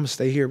 fuck it. I'm gonna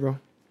stay here, bro.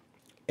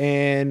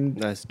 And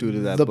That's due to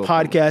that the book.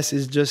 podcast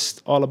is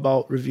just all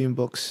about reviewing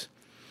books.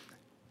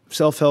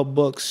 Self-help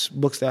books,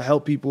 books that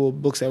help people,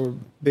 books that were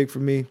big for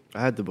me.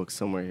 I had the book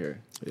somewhere here.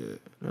 Yeah.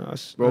 No,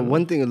 Bro,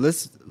 one thing,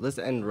 let's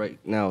end right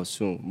now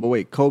soon. But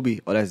wait, Kobe,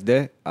 oh, that's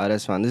dead? Oh,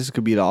 that's fine. This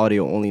could be the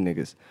audio only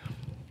niggas.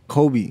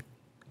 Kobe,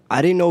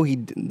 I didn't know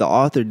the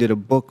author did a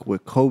book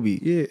with Kobe.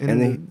 Yeah, and then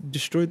they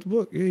destroyed the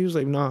book. Yeah, he was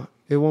like, nah,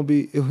 it won't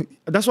be.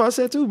 That's what I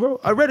said too, bro.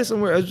 I read it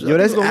somewhere. Yo,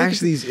 that's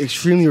actually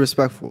extremely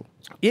respectful.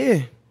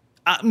 Yeah.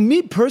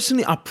 Me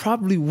personally, I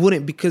probably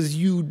wouldn't because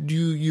you're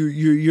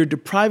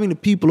depriving the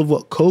people of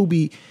what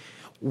Kobe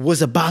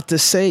was about to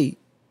say.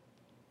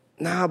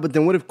 Nah, but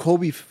then what if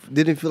Kobe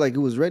didn't feel like it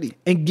was ready?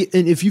 And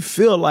if you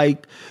feel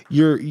like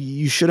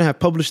you shouldn't have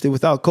published it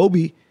without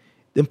Kobe,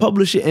 then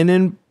publish it and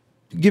then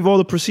give all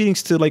the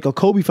proceedings to like a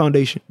Kobe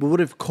Foundation. But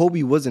what if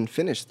Kobe wasn't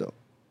finished though?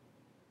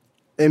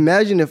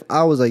 Imagine if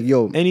I was like,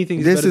 yo,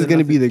 this is going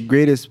to be the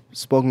greatest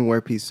spoken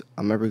word piece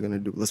I'm ever going to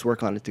do. Let's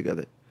work on it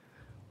together.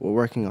 We're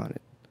working on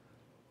it.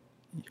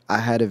 I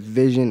had a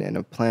vision and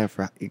a plan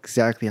for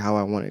exactly how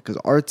I want it. Because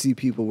artsy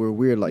people were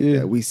weird like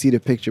that. We see the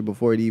picture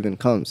before it even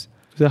comes.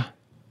 Yeah.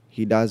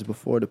 He dies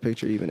before the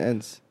picture even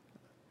ends.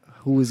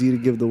 Who was he to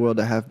give the world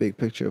a half-baked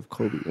picture of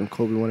Kobe when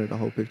Kobe wanted the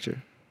whole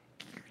picture?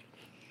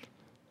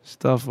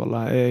 Stuff a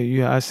lot.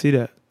 Yeah, I see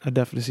that. I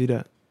definitely see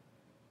that.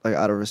 Like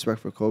out of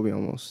respect for Kobe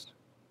almost.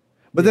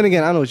 But then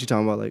again, I know what you're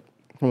talking about. Like,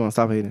 come on,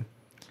 stop hating.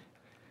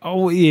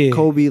 Oh, yeah.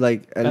 Kobe,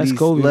 like, at least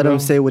Kobe, let bro. him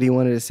say what he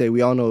wanted to say.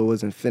 We all know it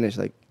wasn't finished.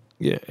 Like,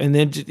 yeah, and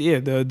then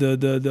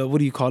the what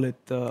do you call it?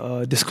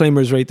 The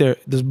disclaimers right there.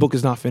 This book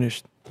is not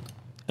finished,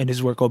 and this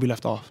is where Kobe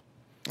left off.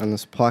 and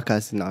this podcast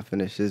is not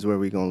finished. This is where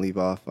we're going to leave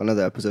off.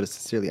 Another episode of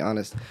Sincerely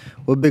Honest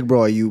with Big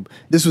Bro Ayub.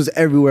 This was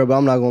everywhere, but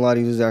I'm not going to lie to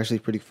you. This is actually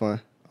pretty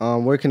fun.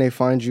 Where can they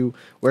find you?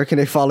 Where can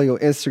they follow your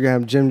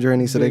Instagram gym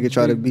journey so they can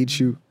try to beat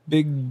you?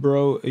 Big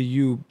Bro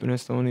Ayub, and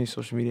that's the only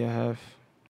social media I have.